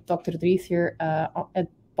collaboration with Dr. Dries here at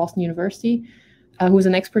Boston University, who's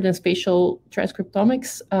an expert in spatial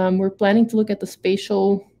transcriptomics. We're planning to look at the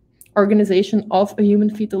spatial organization of a human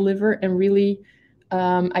fetal liver and really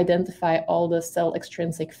identify all the cell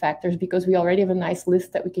extrinsic factors, because we already have a nice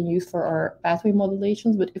list that we can use for our pathway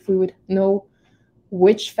modulations. But if we would know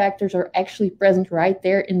which factors are actually present right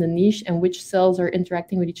there in the niche and which cells are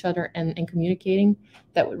interacting with each other and communicating,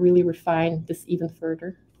 that would really refine this even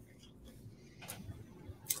further.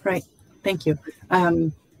 Right. Thank you.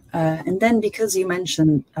 And then because you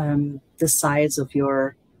mentioned the size of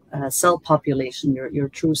your cell population, your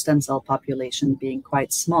true stem cell population being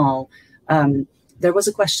quite small, there was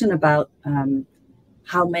a question about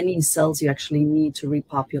how many cells you actually need to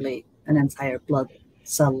repopulate an entire blood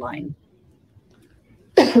cell line.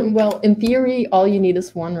 Well, in theory, all you need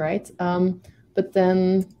is one, right? But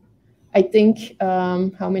then I think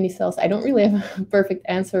how many cells, I don't really have a perfect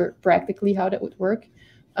answer practically how that would work.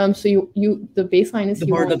 So the baseline is the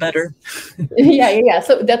more the better. yeah.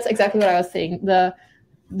 So that's exactly what I was saying. The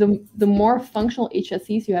more functional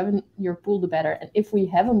HSCs you have in your pool, the better. And if we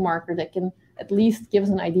have a marker that can at least give us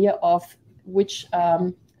an idea of which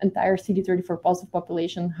entire CD34 positive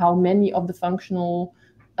population, how many of the functional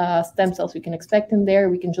stem cells we can expect in there,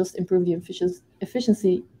 we can just improve the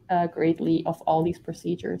efficiency greatly of all these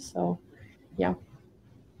procedures. So, yeah.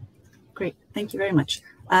 Great. Thank you very much.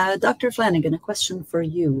 Dr. Flannigan, a question for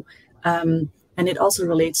you. And it also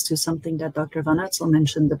relates to something that Dr. Vanuytsel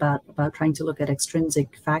mentioned about trying to look at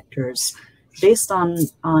extrinsic factors. Based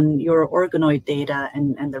on your organoid data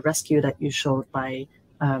and the rescue that you showed by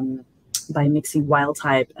mixing wild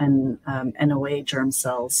type and NOA germ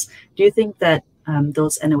cells, do you think that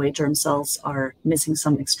those NOA germ cells are missing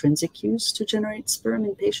some extrinsic cues to generate sperm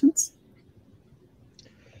in patients?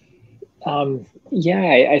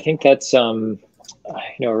 Yeah, I think that's a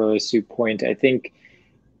really astute point. I think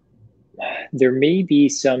there may be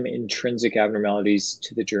some intrinsic abnormalities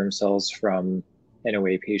to the germ cells from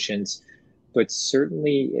NOA patients, but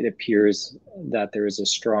certainly it appears that there is a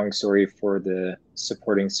strong story for the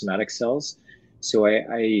supporting somatic cells. So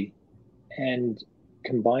and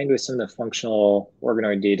combined with some of the functional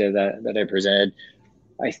organoid data that I presented,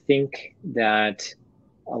 I think that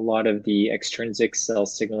a lot of the extrinsic cell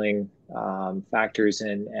signaling factors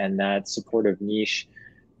and that supportive niche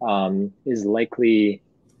is likely,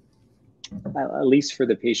 at least for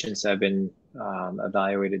the patients I've been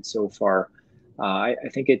evaluated so far, I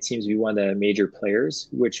think it seems to be one of the major players,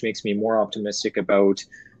 which makes me more optimistic about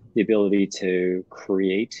the ability to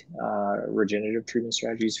create regenerative treatment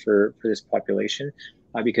strategies for this population,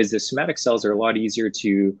 because the somatic cells are a lot easier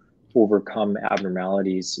to overcome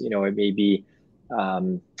abnormalities. You know, it may be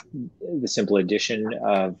the simple addition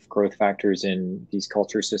of growth factors in these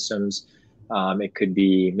culture systems. It could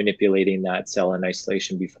be manipulating that cell in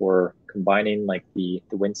isolation before combining, like the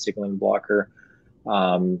Wnt signaling blocker.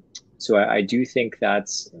 So I do think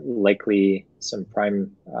that's likely some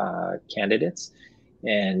prime candidates.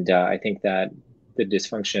 And I think that the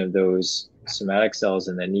dysfunction of those somatic cells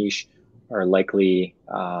in the niche are likely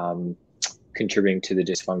contributing to the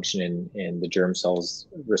dysfunction in the germ cells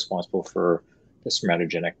responsible for the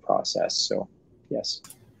somatogenic process. So, yes.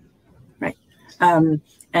 Right. And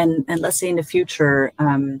let's say in the future,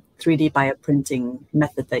 3D bioprinting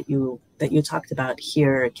method that you talked about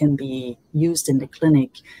here can be used in the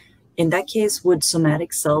clinic. In that case, would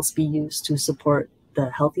somatic cells be used to support the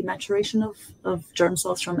healthy maturation of germ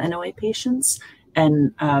cells from NOA patients?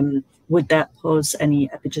 And would that pose any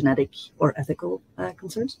epigenetic or ethical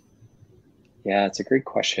concerns? Yeah, it's a great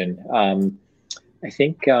question. I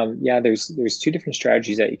think, yeah, there's two different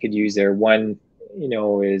strategies that you could use there. One, you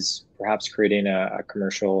know, is perhaps creating a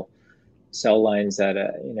commercial cell lines that,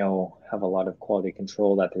 you know, have a lot of quality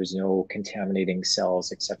control, that there's no contaminating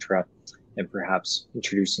cells, etc., and perhaps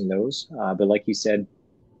introducing those. But like you said,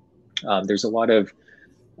 there's a lot of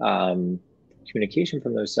communication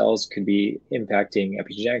from those cells could be impacting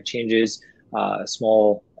epigenetic changes.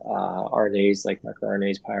 Small RNAs like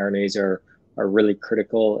microRNAs, piRNAs are really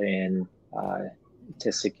critical in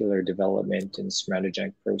testicular development and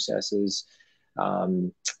somatogenic processes.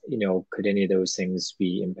 You know, could any of those things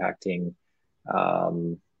be impacting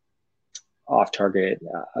off-target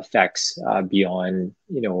effects beyond,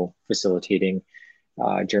 you know, facilitating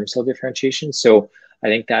germ cell differentiation? So I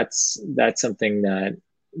think that's something that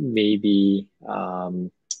may be a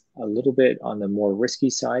little bit on the more risky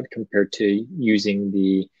side compared to using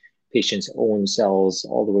the patient's own cells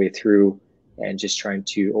all the way through and just trying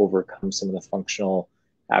to overcome some of the functional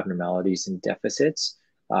abnormalities and deficits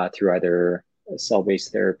through either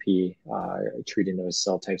cell-based therapy, treating those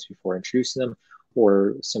cell types before introducing them,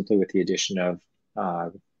 or simply with the addition of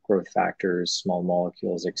growth factors, small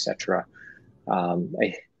molecules, etc.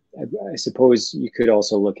 I suppose you could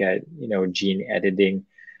also look at, you know, gene editing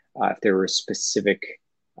if there were specific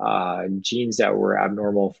genes that were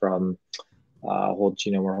abnormal from whole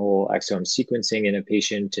genome or whole exome sequencing in a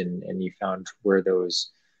patient, and you found where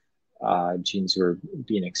those genes were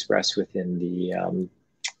being expressed within the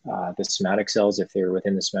somatic cells. If they were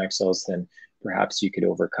within the somatic cells, then perhaps you could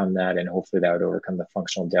overcome that, and hopefully that would overcome the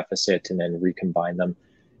functional deficit and then recombine them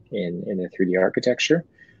in the 3D architecture.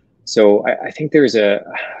 So I think there's a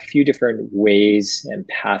few different ways and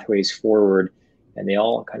pathways forward, and they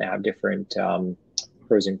all kind of have different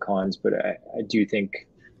pros and cons, but I do think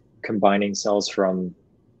combining cells from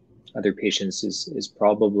other patients is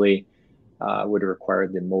probably would require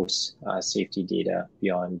the most safety data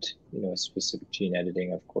beyond, you know, specific gene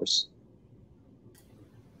editing, of course.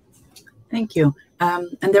 Thank you.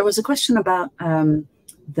 And there was a question about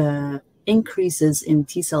the increases in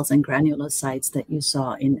T cells and granulocytes that you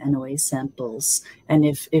saw in NOA samples, and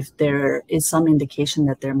if there is some indication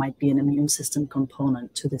that there might be an immune system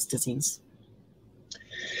component to this disease.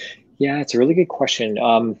 Yeah, it's a really good question.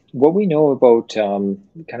 What we know about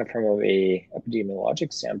kind of from a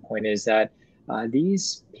epidemiologic standpoint is that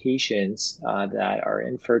these patients that are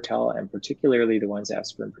infertile, and particularly the ones that have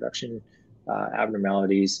sperm production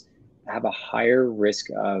abnormalities, have a higher risk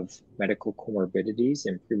of medical comorbidities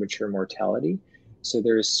and premature mortality. So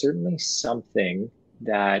there is certainly something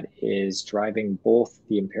that is driving both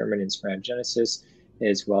the impairment in spermatogenesis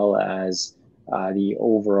as well as the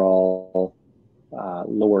overall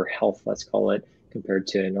lower health, let's call it, compared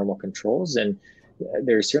to normal controls. And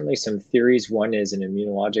there's certainly some theories. One is an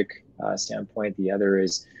immunologic standpoint. The other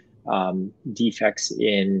is defects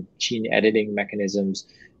in gene editing mechanisms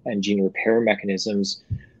and gene repair mechanisms.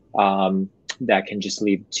 that can just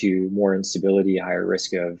lead to more instability, higher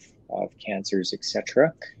risk of cancers,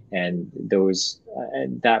 etc. And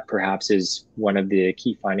that perhaps is one of the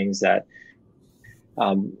key findings, that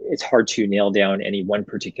it's hard to nail down any one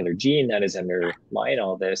particular gene that is underlying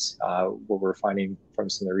all this. What we're finding from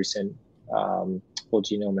some of the recent whole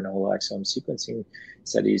genome and whole exome sequencing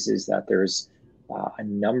studies is that there's a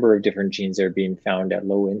number of different genes that are being found at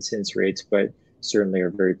low incidence rates, but certainly are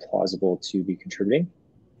very plausible to be contributing.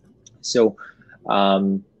 So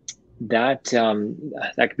that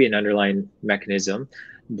could be an underlying mechanism.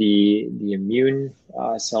 The immune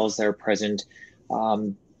cells that are present,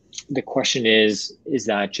 the question is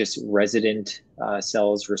that just resident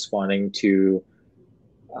cells responding to,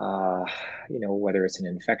 whether it's an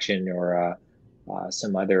infection or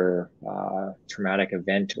some other traumatic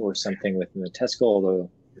event or something within the testicle, although,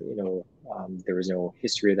 there was no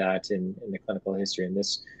history of that in the clinical history in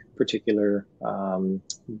this particular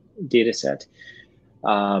data set.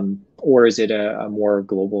 Or is it a more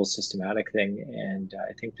global systematic thing? And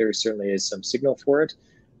I think there certainly is some signal for it,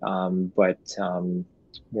 but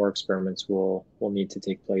more experiments will need to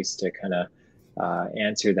take place to kind of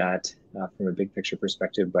answer that from a big picture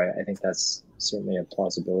perspective. But I think that's certainly a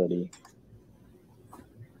plausibility.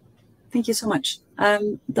 Thank you so much.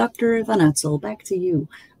 Dr. Vanuytsel, back to you.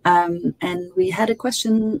 And we had a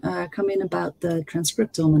question come in about the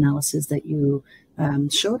transcriptome analysis that you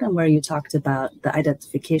showed, and where you talked about the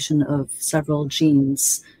identification of several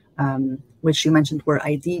genes, which you mentioned were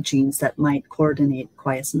ID genes that might coordinate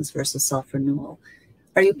quiescence versus self-renewal.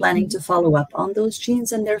 Are you planning to follow up on those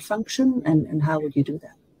genes and their function, and how would you do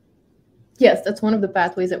that? Yes, that's one of the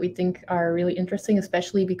pathways that we think are really interesting,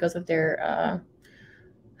 especially because of their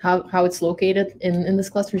how it's located in this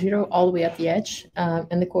cluster 0 all the way at the edge,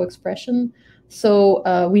 and the co-expression. So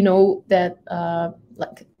we know that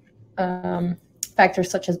factors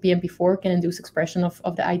such as BMP4 can induce expression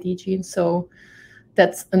of the ID gene. So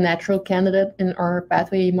that's a natural candidate in our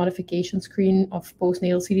pathway modification screen of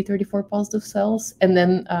postnatal CD34 positive cells. And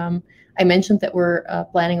then I mentioned that we're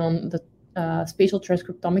planning on the spatial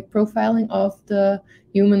transcriptomic profiling of the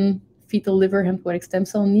human fetal liver hematopoietic stem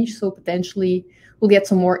cell niche. So potentially we'll get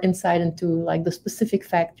some more insight into like the specific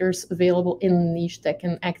factors available in the niche that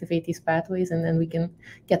can activate these pathways, and then we can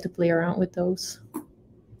get to play around with those.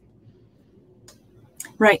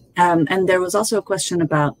 Right, and there was also a question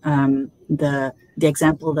about the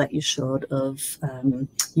example that you showed of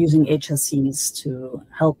using HSCs to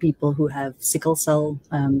help people who have sickle cell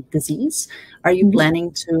disease. Are you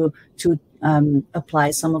planning to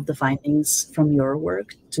apply some of the findings from your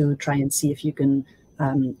work to try and see if you can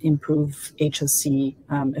improve HSC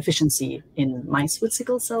efficiency in mice with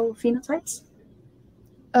sickle cell phenotypes?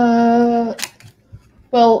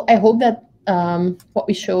 Well, I hope that what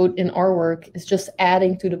we showed in our work is just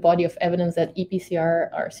adding to the body of evidence that ePCR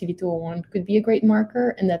or CD201 could be a great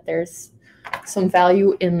marker, and that there's some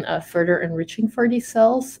value in further enriching for these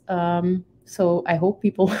cells. So I hope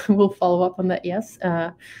people will follow up on that. Yes,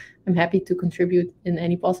 I'm happy to contribute in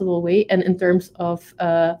any possible way. And in terms of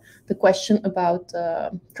the question about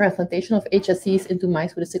transplantation of HSCs into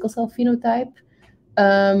mice with a sickle cell phenotype,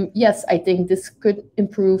 yes, I think this could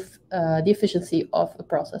improve the efficiency of a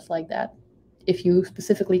process like that. If you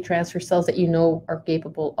specifically transfer cells that you know are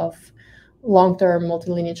capable of long-term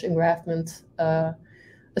multilineage engraftment,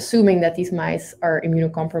 assuming that these mice are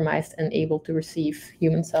immunocompromised and able to receive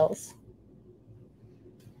human cells.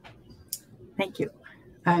 Thank you.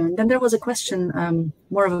 Then there was a question,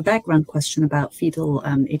 more of a background question about fetal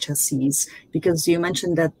HSCs, because you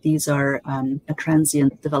mentioned that these are a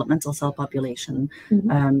transient developmental cell population.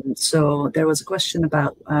 So there was a question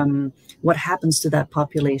about what happens to that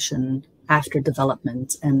population after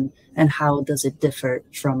development, and how does it differ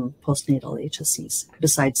from postnatal HSCs,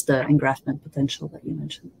 besides the engraftment potential that you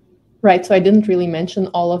mentioned? Right, so I didn't really mention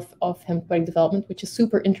all of hematopoietic development, which is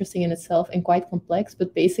super interesting in itself and quite complex,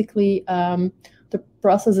 but basically the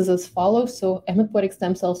process is as follows. So hematopoietic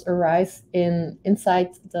stem cells arise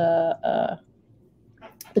inside the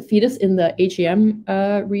fetus in the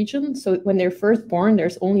AGM region. So when they're first born,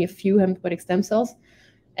 there's only a few hematopoietic stem cells,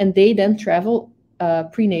 and they then travel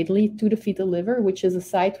prenatally to the fetal liver, which is a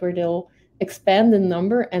site where they'll expand in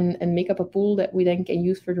number and make up a pool that we then can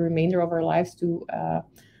use for the remainder of our lives to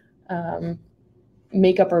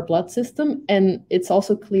make up our blood system. And it's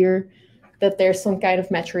also clear that there's some kind of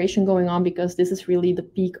maturation going on, because this is really the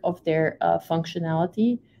peak of their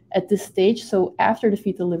functionality at this stage. So after the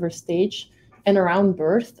fetal liver stage and around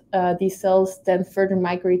birth, these cells then further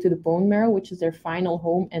migrate to the bone marrow, which is their final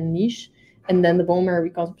home and niche. And then the bone marrow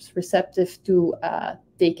becomes receptive to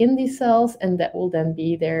take in these cells, and that will then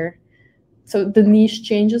be their so the niche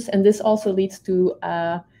changes, and this also leads to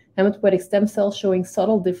hematopoietic stem cells showing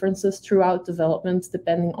subtle differences throughout development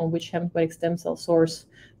depending on which hematopoietic stem cell source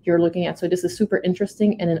you're looking at. So this is super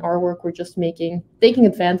interesting, and in our work we're just taking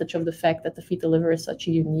advantage of the fact that the fetal liver is such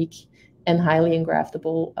a unique and highly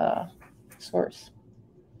engraftable source.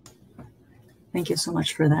 Thank you so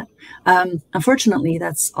much for that. Unfortunately,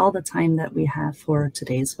 that's all the time that we have for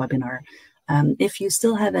today's webinar. If you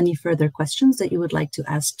still have any further questions that you would like to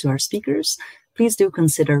ask to our speakers, please do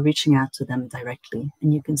consider reaching out to them directly,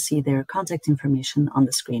 and you can see their contact information on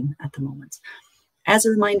the screen at the moment. As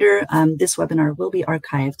a reminder, this webinar will be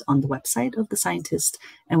archived on the website of The Scientist,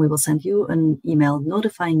 and we will send you an email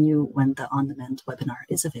notifying you when the on-demand webinar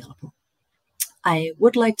is available. I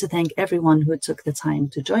would like to thank everyone who took the time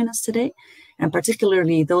to join us today, and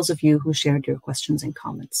particularly those of you who shared your questions and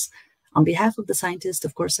comments. On behalf of The Scientist,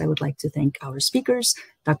 of course, I would like to thank our speakers,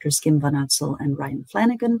 Drs. Kim Vanuytsel and Ryan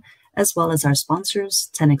Flannigan, as well as our sponsors,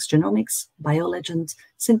 10x Genomics, BioLegend,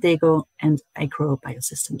 Synthego, and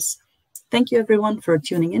ACROBiosystems. Thank you, everyone, for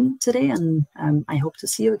tuning in today, and I hope to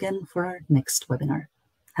see you again for our next webinar.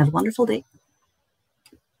 Have a wonderful day.